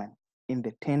organ in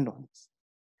the tendons.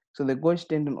 So the Golgi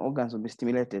tendon organs will be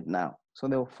stimulated now. So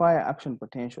they will fire action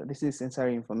potential. This is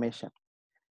sensory information.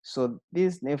 So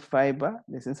this nerve fiber,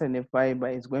 the sensory nerve fiber,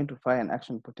 is going to fire an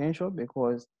action potential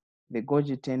because the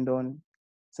Golgi tendon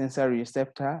sensory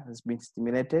receptor has been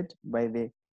stimulated by the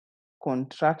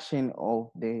contraction of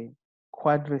the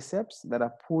quadriceps that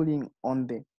are pulling on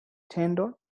the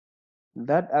tendon.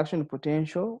 That action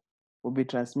potential will be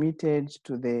transmitted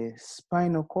to the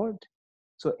spinal cord.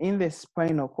 So in the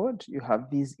spinal cord, you have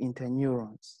these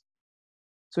interneurons.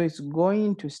 So it's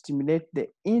going to stimulate the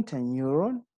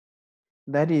interneuron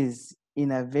that is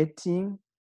innervating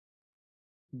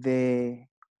the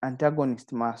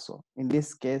antagonist muscle. In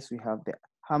this case, we have the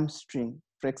hamstring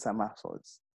flexor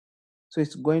muscles. So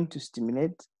it's going to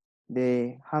stimulate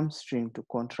the hamstring to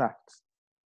contract,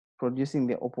 producing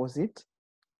the opposite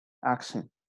action.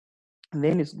 And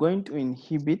then it's going to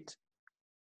inhibit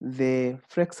the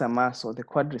flexor muscle, the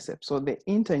quadriceps. So the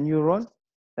interneuron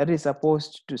that is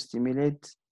supposed to stimulate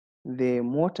the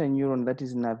motor neuron that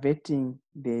is innervating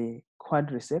the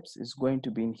quadriceps is going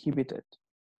to be inhibited.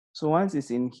 So once it's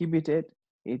inhibited,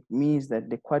 it means that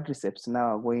the quadriceps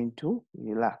now are going to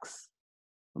relax,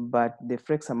 but the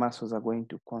flexor muscles are going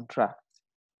to contract.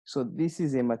 So this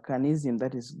is a mechanism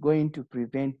that is going to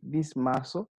prevent this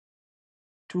muscle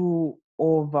to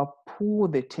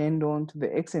overpull the tendon to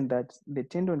the extent that the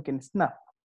tendon can snap.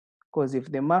 Because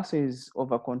if the muscle is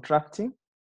overcontracting,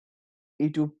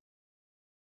 it will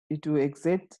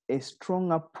exert a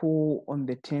stronger pull on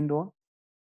the tendon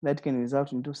that can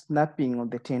result into snapping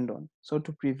of the tendon. So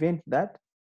to prevent that,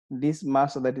 this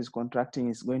muscle that is contracting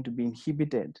is going to be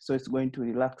inhibited. So it's going to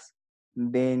relax.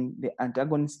 Then the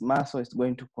antagonist muscle is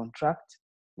going to contract,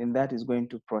 and that is going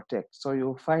to protect. So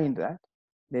you'll find that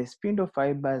the spindle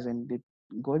fibers and the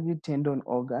Golgi tendon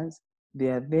organs, they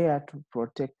are there to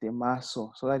protect the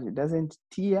muscle so that it doesn't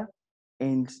tear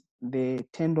and the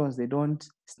tendons, they don't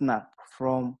snap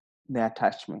from the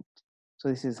attachment. So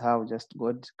this is how just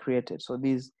God created. So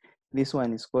this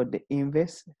one is called the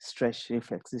inverse stretch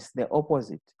reflex. It's the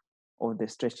opposite of the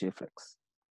stretch reflex.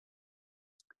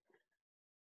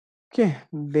 Okay,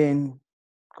 then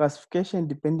classification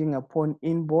depending upon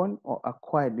inborn or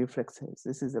acquired reflexes.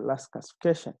 This is the last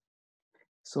classification.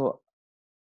 So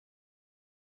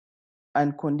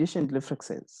unconditioned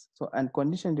reflexes. So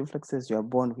unconditioned reflexes, you are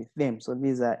born with them. So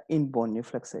these are inborn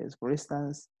reflexes. For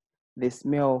instance, the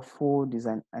smell of food is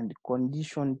an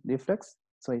unconditioned reflex.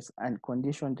 So it's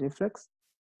unconditioned reflex.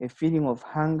 A feeling of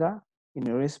hunger in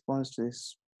response to the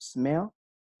smell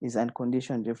is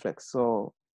unconditioned reflex.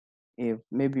 So if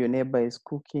maybe your neighbor is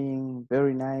cooking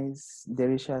very nice,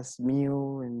 delicious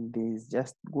meal, and there's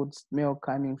just good smell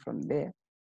coming from there,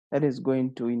 that is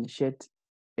going to initiate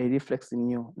a reflex in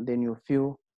you. Then you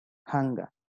feel hunger.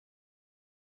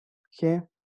 Okay,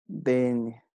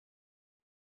 then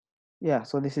yeah,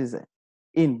 so this is an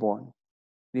inborn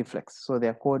reflex. So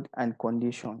they're called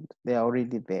unconditioned. They are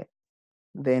already there.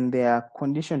 Then there are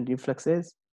conditioned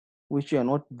reflexes, which you are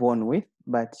not born with,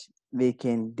 but they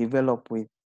can develop with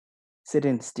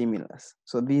certain stimulus.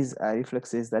 So these are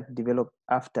reflexes that develop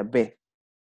after birth.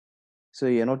 So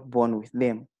you're not born with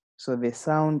them. So the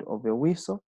sound of a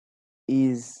whistle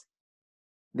is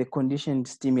the conditioned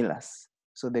stimulus.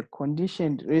 So the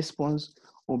conditioned response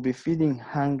will be feeling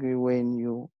hungry when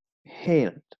you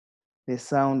heard the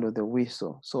sound of the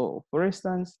whistle. So for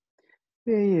instance,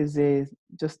 there is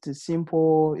just a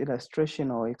simple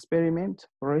illustration or experiment.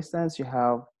 For instance, you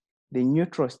have the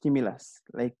neutral stimulus,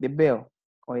 like the bell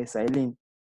or a silene.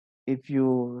 If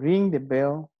you ring the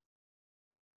bell,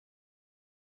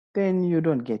 then you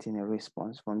don't get any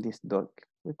response from this dog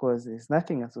because there's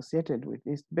nothing associated with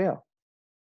this bell.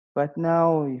 But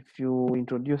now if you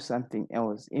introduce something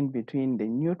else in between the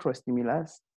neutral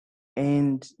stimulus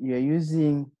and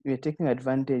you're taking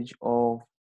advantage of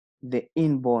the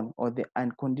inborn or the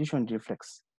unconditioned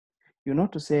reflex, you know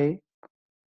to say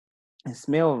a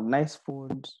smell of nice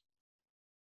food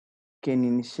can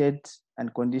initiate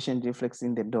unconditioned reflex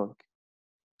in the dog.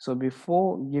 So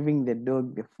before giving the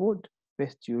dog the food,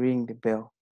 first you ring the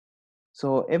bell.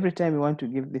 So every time you want to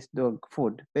give this dog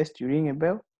food, first you ring a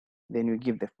bell, then you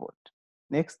give the food.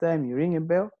 Next time you ring a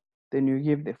bell, then you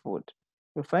give the food.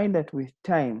 You find that with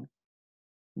time,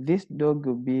 this dog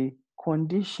will be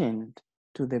conditioned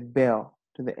to the bell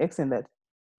to the extent that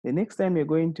the next time you're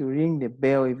going to ring the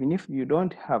bell, even if you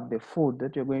don't have the food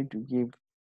that you're going to give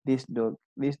this dog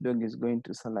is going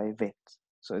to salivate.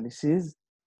 So this is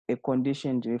a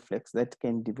conditioned reflex that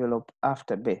can develop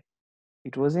after birth.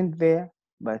 It wasn't there,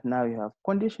 but now you have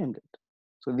conditioned it.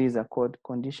 So these are called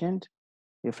conditioned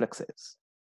reflexes.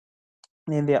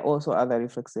 And there are also other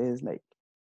reflexes, like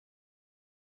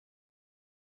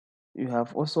you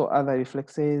have also other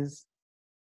reflexes.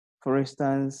 For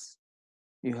instance,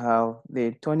 you have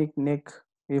the tonic neck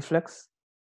reflex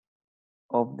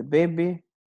of the baby.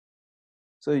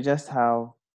 So you just have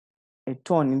a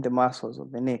tone in the muscles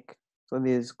of the neck. So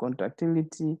there's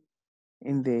contractility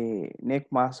in the neck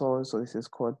muscles. So this is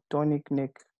called tonic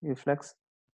neck reflex.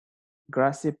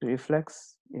 Grasp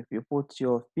reflex. If you put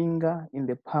your finger in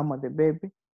the palm of the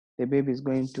baby is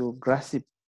going to grasp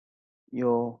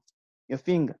your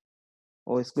finger,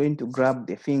 or it's going to grab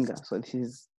the finger. So this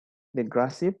is the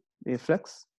grasp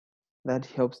reflex that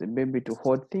helps the baby to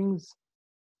hold things,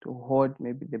 to hold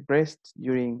maybe the breast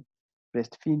during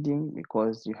breastfeeding,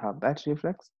 because you have that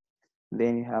reflex.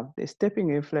 Then you have the stepping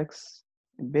reflex.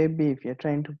 The baby, if you're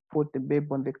trying to put the baby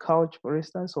on the couch, for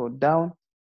instance, or down,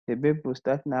 the baby will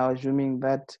start now assuming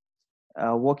that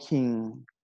walking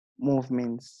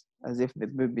movements as if the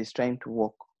baby is trying to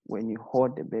walk when you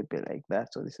hold the baby like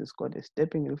that. So this is called a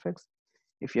stepping reflex.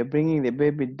 If you're bringing the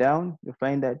baby down, you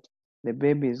find that the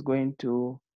baby is going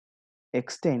to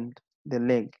extend the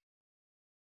leg.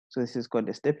 So this is called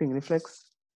a stepping reflex.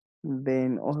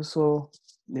 Then also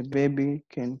the baby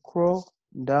can crawl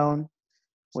down.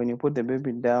 When you put the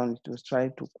baby down, it will try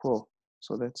to crawl.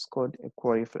 So that's called a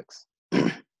crawl reflex.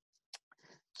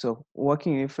 So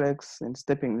walking reflex and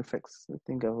stepping reflex, I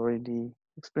think I've already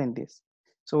explained this.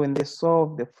 So when the sole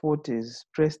of the foot is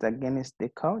pressed against the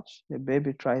couch, the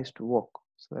baby tries to walk.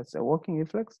 So that's a walking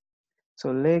reflex.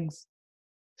 So legs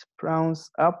bounce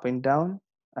up and down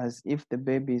as if the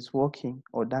baby is walking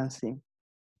or dancing.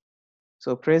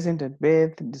 So present at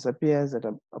birth disappears at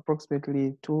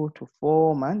approximately 2 to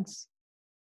 4 months.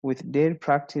 With daily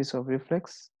practice of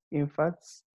reflex,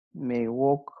 infants may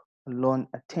walk alone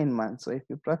at 10 months. So if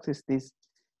you practice this,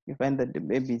 you find that the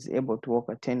baby is able to walk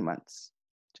at 10 months,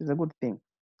 which is a good thing.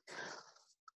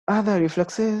 Other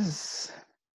reflexes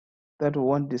that we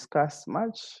won't discuss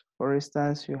much, for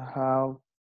instance, you have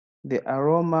the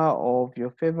aroma of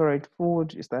your favorite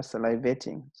food, you start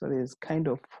salivating. So there's kind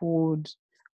of food,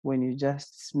 when you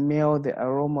just smell the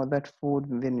aroma of that food,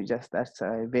 and then you just start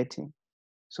salivating.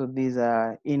 So these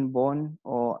are inborn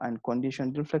or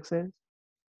unconditioned reflexes.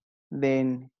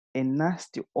 Then a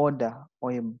nasty odor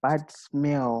or a bad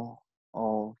smell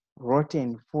of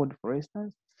rotten food, for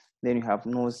instance, then you have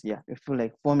nausea, you feel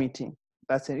like vomiting.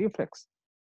 That's a reflex.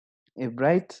 A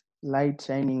bright light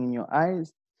shining in your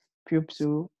eyes,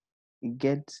 pupil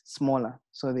get smaller.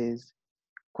 So there's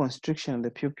constriction of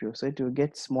the pupil, so it will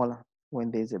get smaller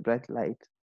when there's a bright light.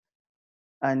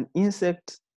 An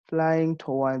insect flying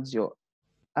towards your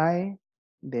eye,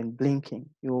 then blinking.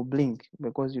 You will blink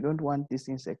because you don't want this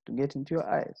insect to get into your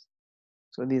eyes.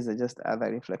 So these are just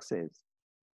other reflexes.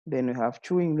 Then we have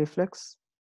chewing reflex.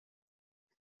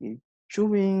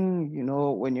 Chewing,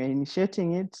 when you're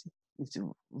initiating it, it's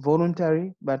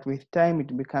voluntary, but with time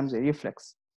it becomes a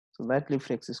reflex. So that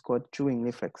reflex is called chewing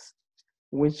reflex,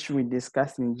 which we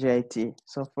discussed in GIT.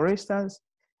 So for instance,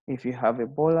 if you have a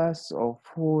bolus of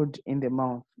food in the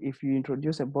mouth, if you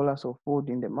introduce a bolus of food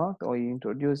in the mouth, or you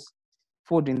introduce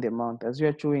food in the mouth as you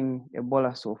are chewing a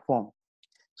bolus of foam.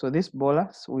 So this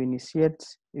bolus will initiate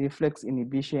reflex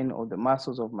inhibition of the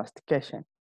muscles of mastication.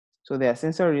 So there are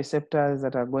sensory receptors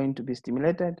that are going to be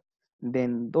stimulated,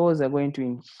 then those are going to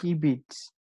inhibit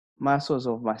muscles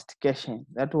of mastication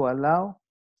that will allow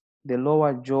the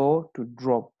lower jaw to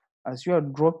drop. As you are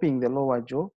dropping the lower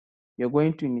jaw, you're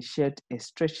going to initiate a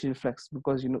stretch reflex,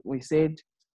 because we said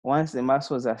once the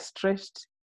muscles are stretched,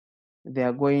 they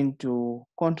are going to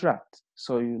contract.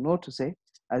 So to say,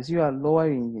 as you are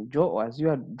lowering the jaw or as you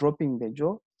are dropping the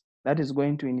jaw, that is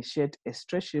going to initiate a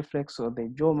stretch reflex of the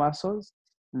jaw muscles.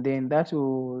 Then that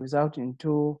will result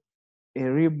into a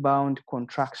rebound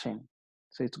contraction.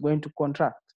 So it's going to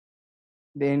contract.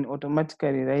 Then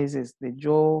automatically raises the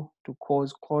jaw to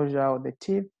cause closure of the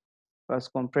teeth, plus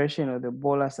compression of the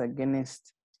bolus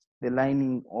against the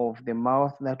lining of the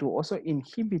mouth. That will also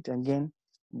inhibit again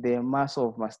the muscle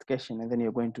of mastication, and then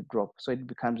you're going to drop. So it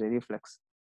becomes a reflex.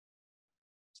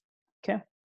 Okay,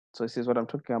 so this is what I'm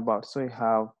talking about. So you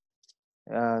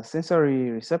have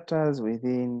sensory receptors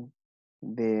within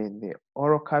the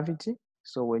oral cavity.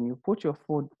 So when you put your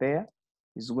food there,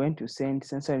 it's going to send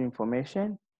sensory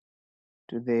information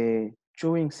to the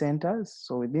chewing centers.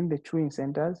 So within the chewing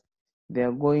centers, they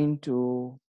are going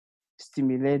to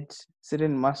stimulate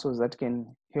certain muscles that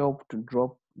can help to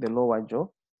drop the lower jaw.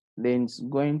 Then it's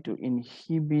going to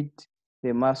inhibit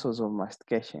the muscles of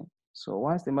mastication. So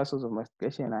once the muscles of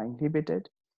mastication are inhibited,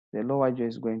 the lower jaw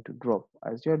is going to drop.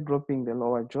 As you're dropping the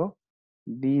lower jaw,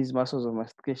 these muscles of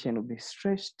mastication will be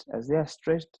stretched. As they are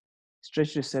stretched,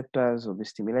 stretch receptors will be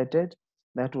stimulated.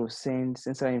 That will send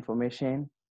sensory information,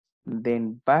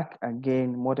 then back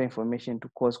again motor information to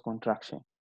cause contraction.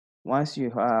 Once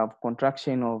you have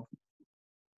contraction of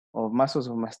of muscles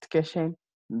of mastication.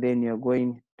 Then you're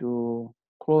going to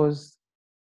close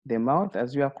the mouth.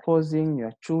 As you are closing, you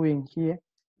are chewing here.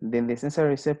 Then the sensory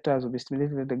receptors will be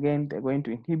stimulated again. They're going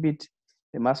to inhibit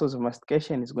the muscles of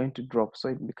mastication, is going to drop. So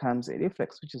it becomes a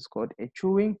reflex, which is called a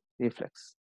chewing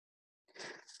reflex.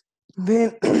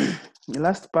 Then the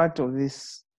last part of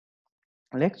this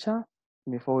lecture,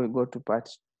 before we go to part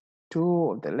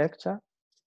 2 of the lecture,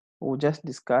 we'll just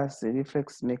discuss the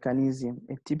reflex mechanism,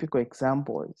 a typical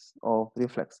examples of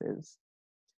reflexes.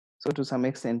 So to some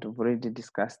extent, we've already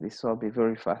discussed this, so I'll be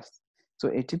very fast. So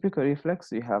a typical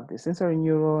reflex, you have the sensory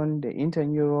neuron, the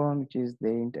interneuron, which is the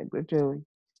integratory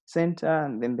center,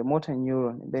 and then the motor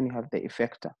neuron, and then you have the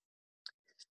effector.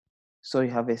 So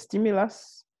you have a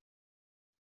stimulus.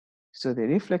 So the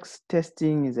reflex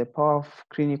testing is a powerful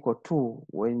clinical tool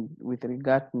with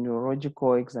regard to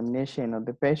neurological examination of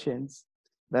the patients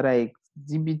that are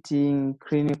exhibiting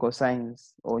clinical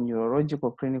signs or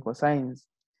neurological clinical signs.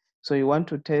 So you want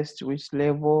to test which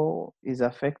level is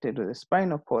affected with the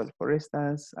spinal cord. For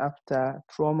instance, after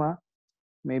trauma,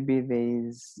 maybe there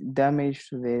is damage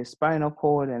to the spinal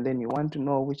cord, and then you want to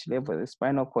know which level the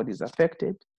spinal cord is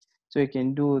affected. So you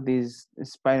can do these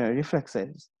spinal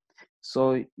reflexes.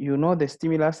 So you know the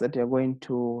stimulus that you're going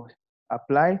to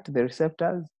apply to the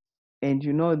receptors, and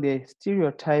you know the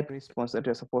stereotype response that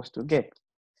you're supposed to get.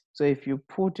 So if you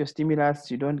put your stimulus,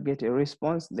 you don't get a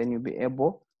response, then you'll be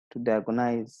able to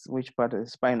diagnose which part of the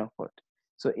spinal cord.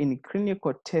 So in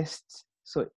clinical tests,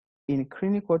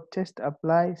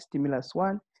 apply stimulus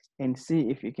 1 and see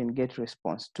if you can get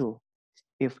response 2.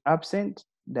 If absent,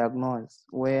 diagnose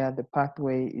where the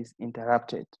pathway is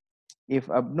interrupted. If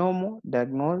abnormal,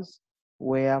 diagnose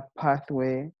where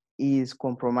pathway is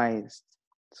compromised.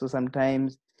 So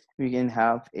sometimes we can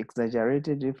have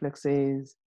exaggerated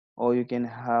reflexes, or you can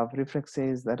have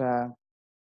reflexes that are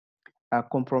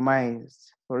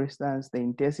compromised. For instance, the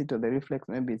intensity of the reflex,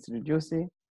 maybe it's reducing.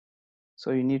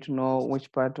 So you need to know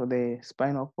which part of the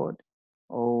spinal cord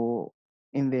or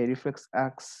in the reflex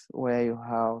axis where you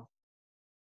have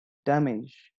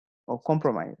damage or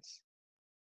compromise.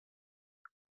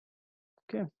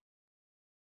 Okay.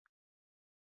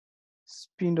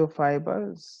 Spindle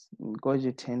fibers and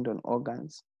Golgi tendon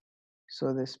organs.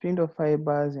 So the spindle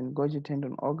fibers and Golgi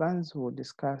tendon organs, we'll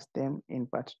discuss them in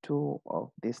part 2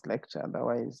 of this lecture.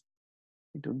 Otherwise,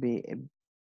 it will be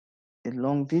a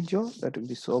long video that will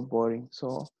be so boring.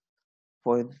 So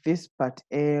for this part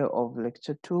A of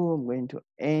lecture 2, I'm going to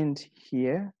end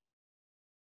here.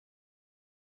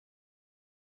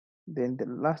 Then the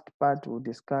last part will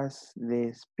discuss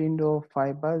the spindle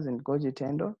fibers and Golgi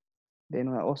tendon.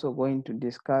 Then we're also going to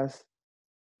discuss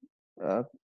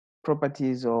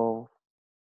properties of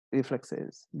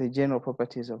reflexes, the general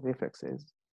properties of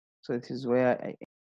reflexes. So this is where I